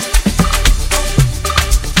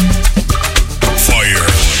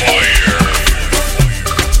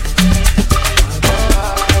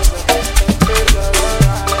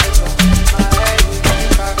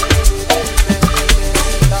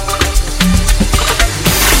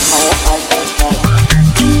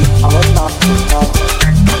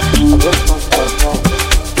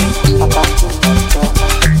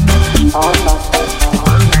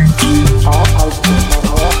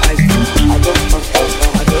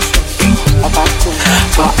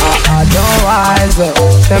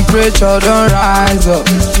 Temperature don't rise up.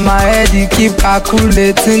 My head you keep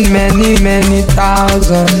calculating many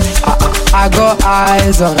thousand. I got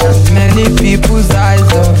eyes on many people's eyes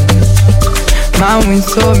on. Man with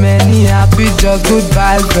so many happy just good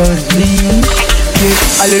vibes only. Yeah,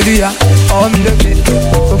 hallelujah, oh me look it.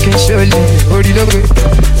 Okay, surely, oh the look it.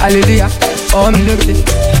 Hallelujah, oh me look it.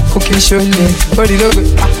 Okay, surely, oh the look it.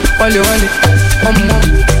 Wally,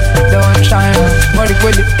 don't try now. Wally,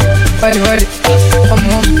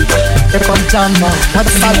 here come time now.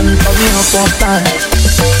 What's the problem? Coming up on time.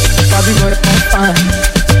 Bobby boy on time.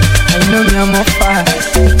 And know me, I'm on fire.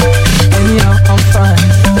 Anyhow, I'm fine.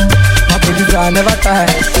 My producer, I never tire.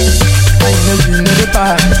 And you know the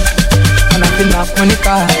bar. And I've been up on the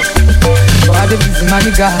car. So I did busy my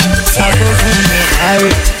nigga. I go home, my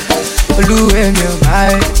way. Oluwe mi o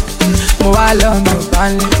my way. Mo wa lọ mi o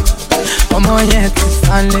banle. Ọmọ yẹn ti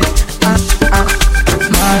sanle.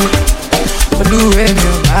 My way. Oluwe mi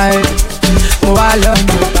o my way. Mo wa lọ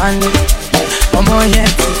mi o banle. Ọmọ yẹn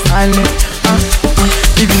ti sanle.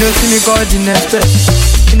 If you don't see me, call the next best.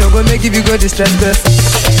 You know go make if you go distress best.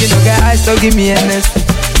 You know get eyes, so give me NS.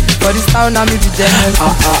 For this town, I'm be generous.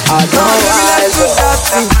 Don't let's do that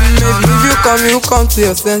thing. Maybe if you come to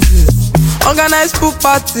your senses. Organize pool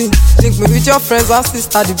party. Think me with your friends or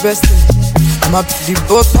sister, the best thing. I'm happy the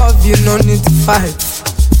both of you, no need to fight.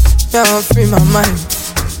 Yeah, I'm free my mind.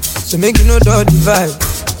 So make you know the vibe.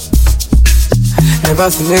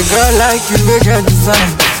 Never seen a girl like you, make her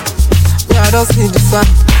design. Yeah, I just need the sign.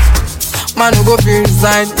 Man, who go feel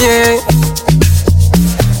resign, yeah.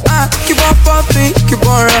 Keep on pumping, keep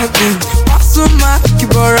on rocking. Pasuma,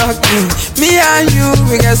 keep on rocking. Me and you,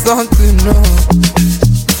 we get something, no.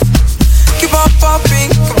 Keep on pumping,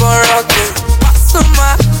 keep on rocking.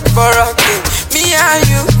 Pasuma, keep on rocking. Me and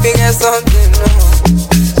you, we get something, no.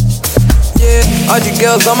 Yeah, all the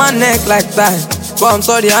girls on my neck like that. But I'm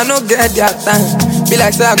sorry, I don't get their time. Be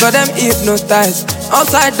like, say I got them hypnotized.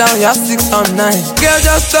 Upside down, you're 6 or 9. Girl,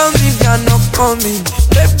 just tell me you're not coming.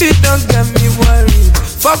 Baby, don't get me worried.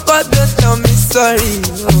 Fuck up, don't tell me sorry.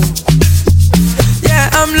 Oh. Yeah,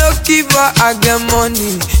 I'm lucky, but I get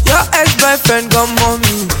money. Your ex-boyfriend got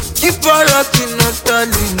money. Keep on rocking, not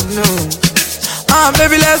telling, no.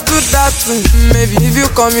 Baby, let's do that thing. Maybe if you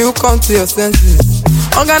come to your senses.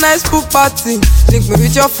 Organize pool party. Think me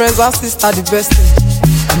with your friends or sister, the best thing.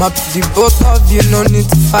 I'm happy the both of you, no need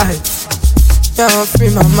to fight. Yeah, I'm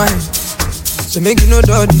free my mind. So make you know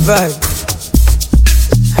the vibe.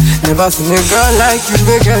 Never seen a girl like you,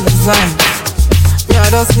 make her design. Yeah, I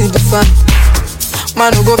just need the sign.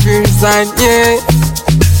 Man, who go feel resign, yeah.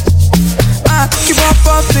 Keep on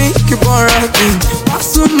pumping, keep on rocking.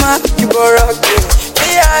 Pasuma, keep on rocking.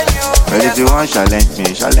 Me and you. Well, if you want challenge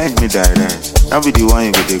me direct. Not be the one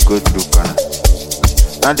you go through corner.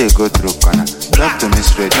 Not they go through corner. Talk to me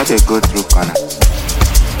straight, not they go through corner.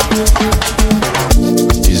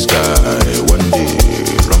 This guy one day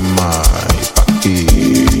run my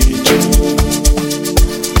package.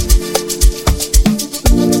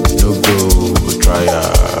 No go try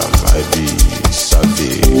I be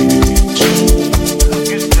savage.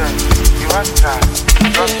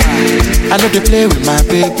 I know they play with my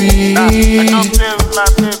baby.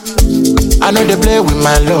 I know they play with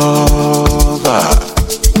my lover.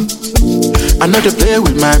 I know they play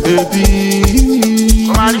with my baby.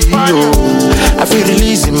 I feel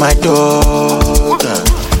releasing my dog.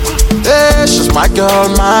 Hey, she's my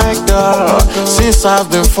girl. Since I've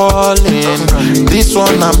been falling, this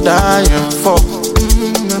one I'm dying for.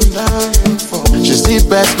 She's the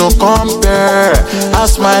best, no compare. Her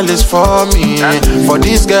smile is for me. For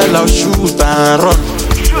this girl I'll shoot and run.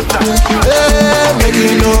 Hey, make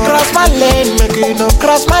you no cross my lane, make you no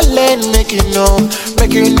cross my lane, make you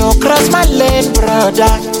no cross my lane,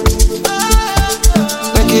 brother.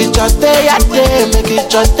 Make it just stay your day, make it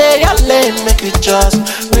just stay your lane, make it just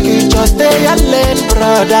stay your lane,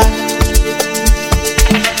 brother.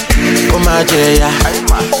 Oh my dear,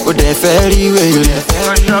 oh they very well.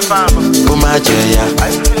 Oh my dear,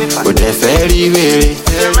 oh they very well.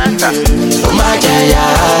 Oh my dear,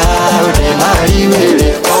 oh they very well.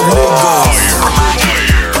 Oh my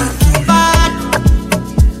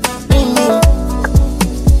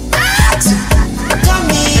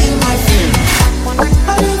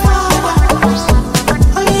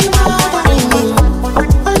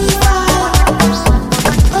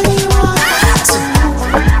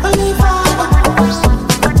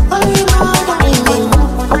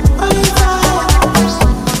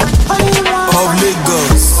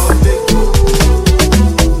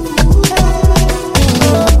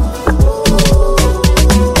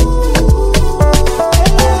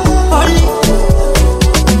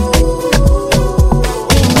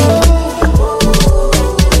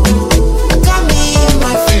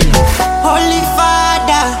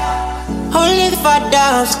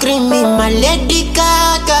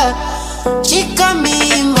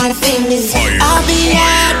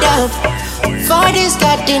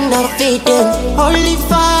Holy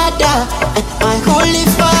Father, my Holy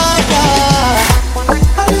Father.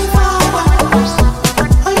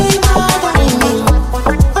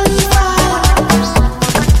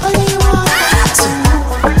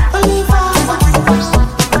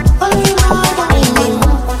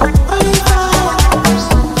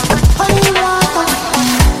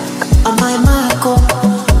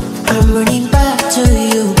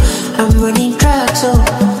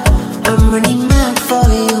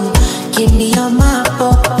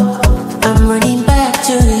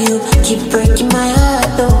 keep breaking my heart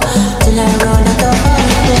though, till I run out of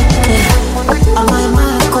heart. On my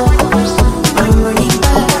mark, I'm running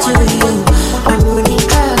back to you. I'm running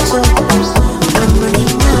back, so I'm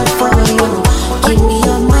running back for you. Give me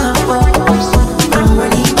your map, I'm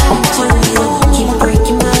running back to you. Keep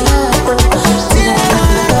breaking my heart though, till I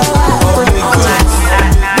run out of heart.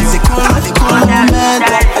 It's a cool moment.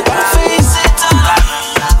 I gotta face it.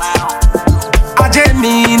 Ajé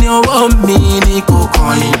mi ni owó mi ni kò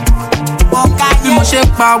kàn yín. Bí mo ṣe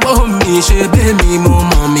pawó mi ṣe bẹ́ẹ̀ mi mo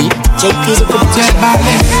mọ̀ mí. Jẹ́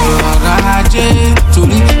balẹ̀ ọ̀rọ̀ ajé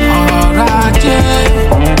torí ọ̀rọ̀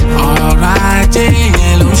ajé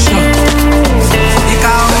yẹn ló ṣọ̀.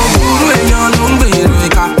 Ìka òwúrú èèyàn ló ń gbèrò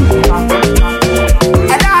ìka.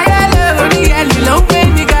 Ẹ̀dá ayé lè rí ẹ̀lì ló ń gbé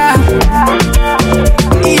níga.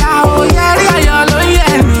 Ìyàwó yẹrí ayọ̀ ló ń yẹ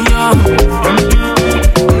ènìyàn.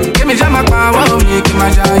 Kémi ṣá máa pawó mi kí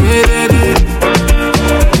máa ṣàyé dédé.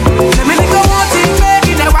 Èmi ní kó wọ́n ti gbé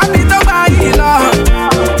ilẹ̀ wá bí tó gbà yìí lọ.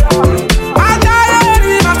 Adáyé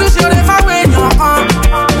rí máa tún ṣeré fáwọn èèyàn kan.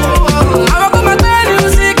 Àwọn kó máa gbé ní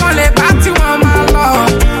sí kan lè bá tí wọ́n máa lọ.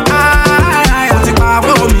 Àti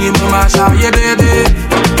pawó mi mo máa ṣàyé dédé.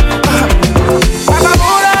 Bàbá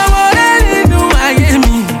mo rà wọlé nínú ayé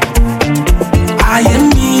mi. Ayé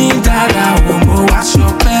mi dára wò mo wá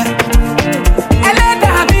ṣọpẹ́.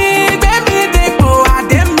 Ẹlẹ́dàá mi gbé mi dépò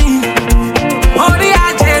adé mi. Orí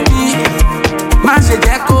ajé mi má ṣe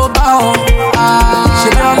jẹ́ kó bá ọ. Ṣé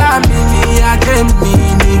ọlá mi ni ajé mi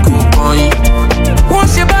ní kò kàn yín. Wọ́n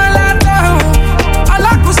ṣe bá látọ̀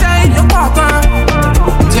alákùsẹ̀ ìyókọ̀ kan.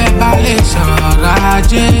 Tẹ́ bá lè ṣọ̀rọ̀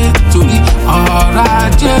ajé torí ọ̀rọ̀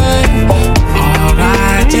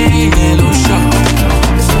ajé yẹn ló ṣọ̀.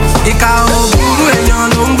 Ìka òwúrú èèyàn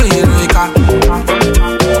ló ń gbèrò ìka.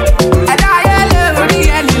 Ẹ̀dá ayé lè rí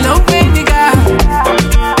ẹ̀lì ló ń gbé níga.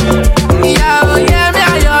 Ìyàwó yẹmí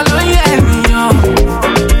ayọ̀ ló ń yẹ ènìyàn.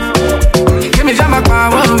 Kémi ṣá máa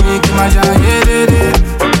pawó mi kí máa ṣàyé dédé.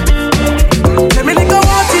 Èmi ní kó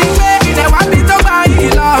wọ́n ti gbé ilẹ̀ wá bí tó gbà yìí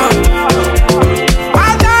lọ.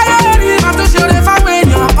 Adáyé rí máa tún ṣeré fáwọn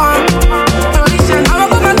èèyàn kan. Àwọn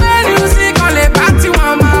kó máa gbé ní sí kan lè bá tí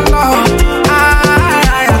wọ́n máa lọ.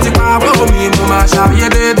 Àti pawó mi mo máa ṣàyé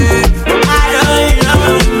dédé.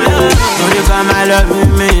 Torí kan máa lọ bí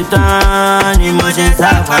mi tán ni mo ṣe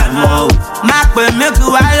sápamọ́ o. Má pè mí kí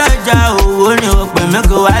wá lọ́jà owó ni o pè mí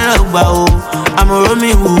kí wá lọ́gbà o. Àmọ̀ró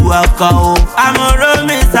mi hùwà kan o, àmọ̀ró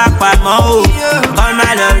mi sápamọ́ o. Kọ́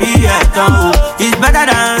máa lọ rí ẹ̀tàn o. It's better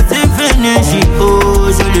than to finish it o.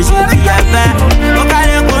 Ṣo lè ṣe bí ẹgbẹ́? Ó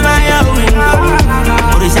kárí kó máa yẹ òwìnbó.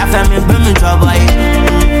 Òrìṣà fẹ́mi gbé mi jọ̀bọ̀ yìí.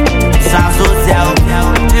 Ṣàṣọṣẹ́ o.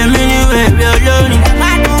 Èmi ni wèrè olórin.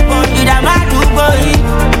 Ìdààmú àdúgbò yìí.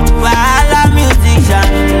 Wàhálà musician.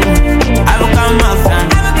 Àbúkà máa fẹ́.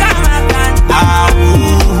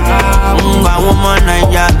 Àwọn ọmọ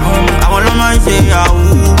Naija, àwọn ló máa ń ṣe àwù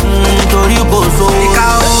torí kò so. Ìka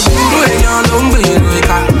òwúrú èèyàn ló ń gbèrò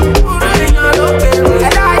ìka.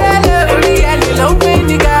 Ẹ̀dá ayé lè rí ẹ̀lì ló ń gbé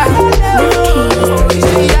níga.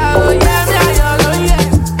 Ìyàwó yẹmí ayọ̀ ló ń yẹ.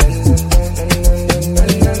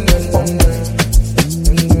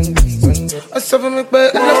 Sọ fún mi pé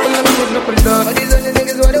ọlọ́pàá mi lọ́pọ̀lọ́. All these other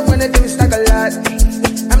niggas what they wanna do is talk a lot.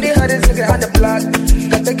 I'm the hottest nigga on the block.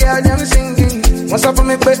 Got the girl them singing. What's up for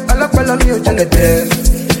me pé ọlọ́pàá mi ò jẹ́lẹ̀ dẹ́.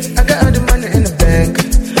 I got all the money in the bank.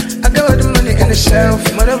 I got all the money in the shelf.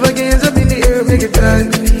 Motherfucking hands up in the air, make it done.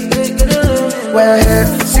 Well here,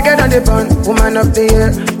 cigarette on the bun, woman of the year.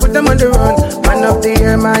 Put them on the run, man of the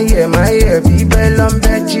year, my year. People on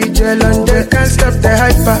bed, G-Gel on deck. Can't stop the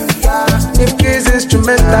hyper. If kids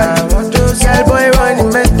instrumental, girl boy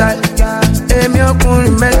running mental. Aim your cool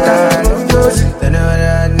mental.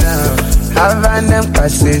 Have an them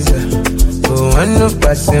passes. One of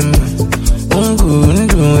passing.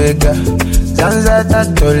 Undu ega. Zanza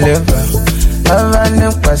tatoleva. Have an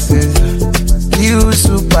them passes. You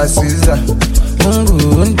super scissor.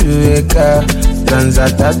 Undu ega. Zanza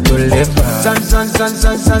tatoleva.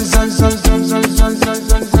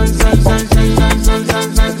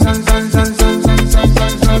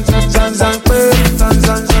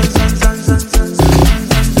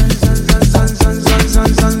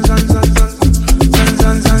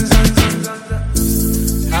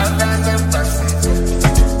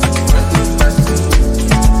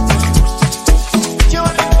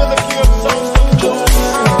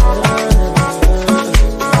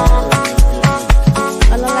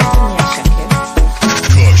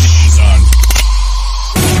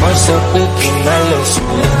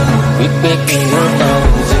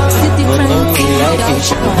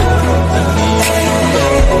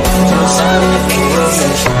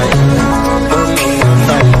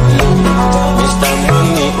 Mr.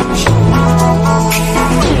 Money,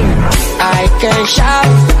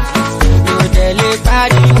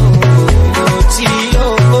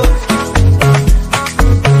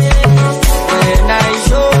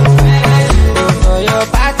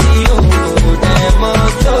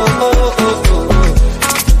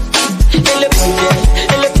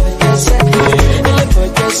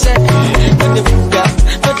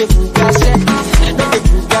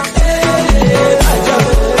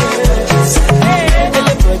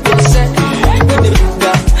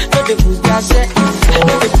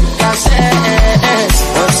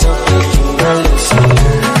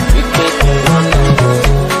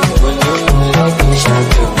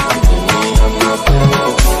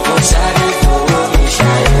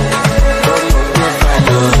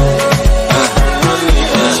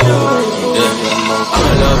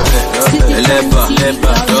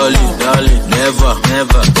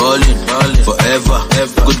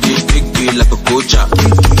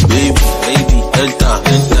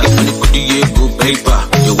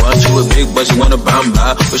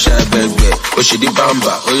 bamba, Osha Begbe, Oshidi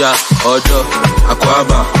Bamba, Oya, Odo,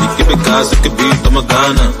 Aquaba, Ikibika, Zikibi,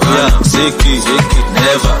 Tomagana, Oya, Ziki,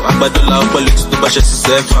 never, Abadula, Politics, to Basha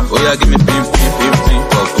Sefa, Oya, give me pim,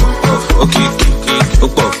 Okiki,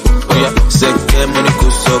 Oya, Seke, Moniko,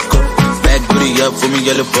 Soko, back booty up for me,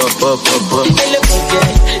 yellow pop.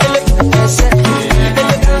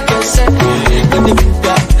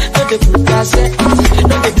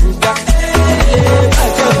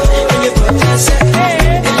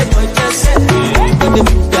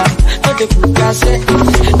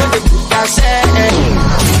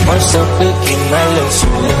 Once I'm picking my lips,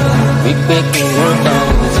 we picking one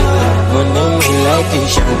down. Money me like the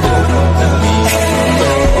champagne.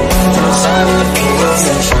 Once I'm looking at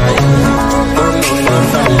the shine, money not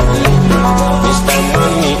falling. Mr.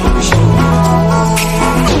 Money Ocean.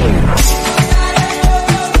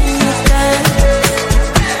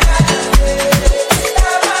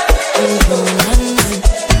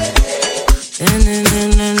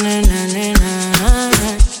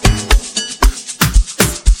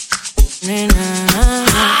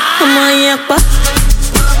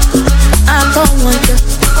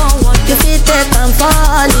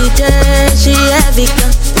 She heavy gun,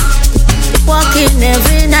 walking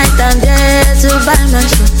every night and day to buy my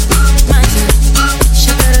show.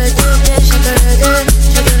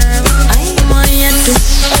 I'm on your do,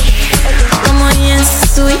 I'm on your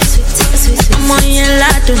sweet, I'm on your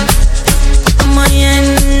ladu, I'm on your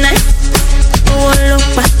night. Oh look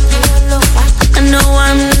back, I know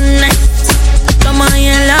I'm nice. Come on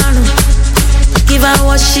your ladu, give her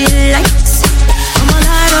what she likes. I'm a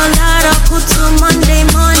lado, good to Monday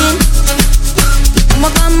morning. I'ma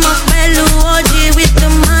come up OG with the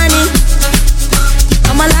money.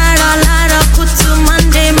 I'm a lara, put to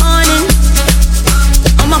Monday morning.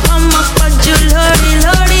 I'ma come up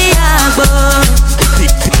lordy, agbo.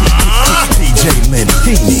 DJ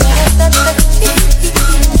Lentini.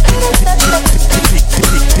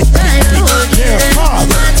 Their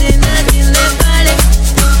father.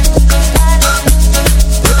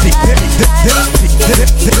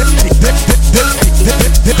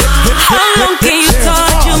 How long can you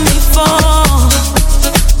torture me for?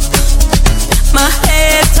 My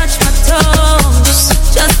head touch my toes.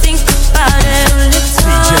 Just think about it.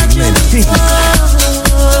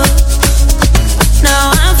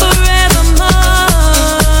 Now I'm forever more.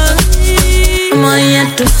 I'm on your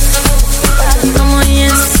do, I'm on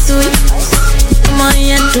your sweet, I'm on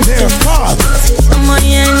your do, I'm on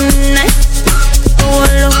your night. Oh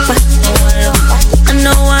look back, I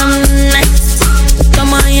know I'm nice.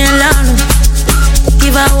 Come on, you love,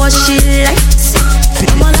 give her what she likes.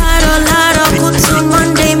 I'm a lado, good to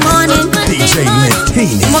Monday morning. DJ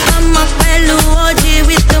Lentini. I'ma come up OG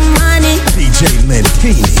with the money. DJ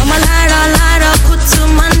Lentini. I'm a lado, good to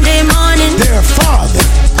Monday morning. Their father.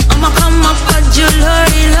 I'ma come up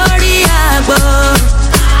lordy, agbo.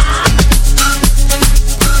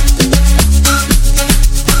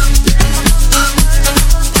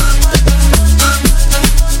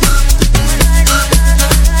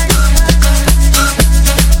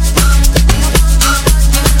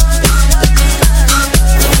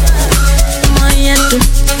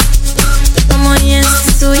 I'm on your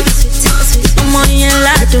sweet, I'm on your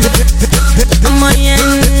ladu, I'm on your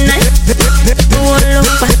night. Oh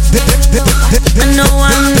look, I know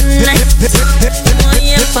I'm nice. I'm on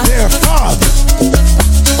your their father.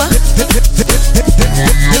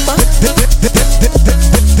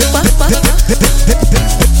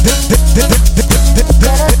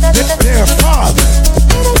 Their father.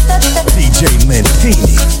 DJ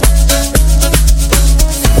Lentini.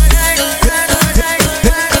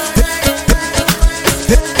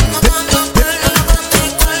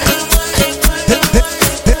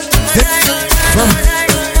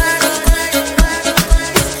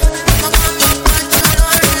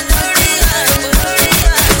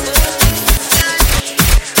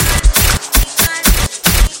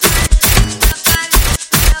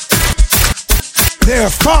 Their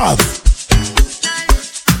father.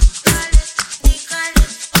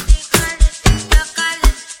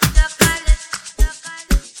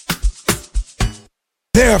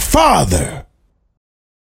 Their father.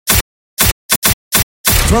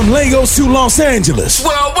 From Lagos to Los Angeles,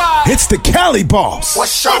 worldwide, it's the Cali boss.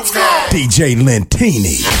 What's up, man? DJ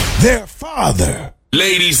Lentini. Their father.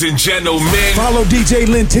 Ladies and gentlemen, follow DJ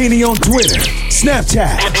Lentini on Twitter,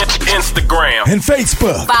 Snapchat, Instagram, and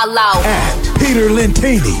Facebook. Follow at Peter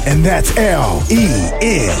Lentini, and that's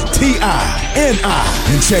LENTINI. And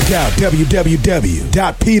check out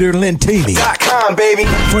www.peterlentini.com, baby,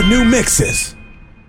 for new mixes.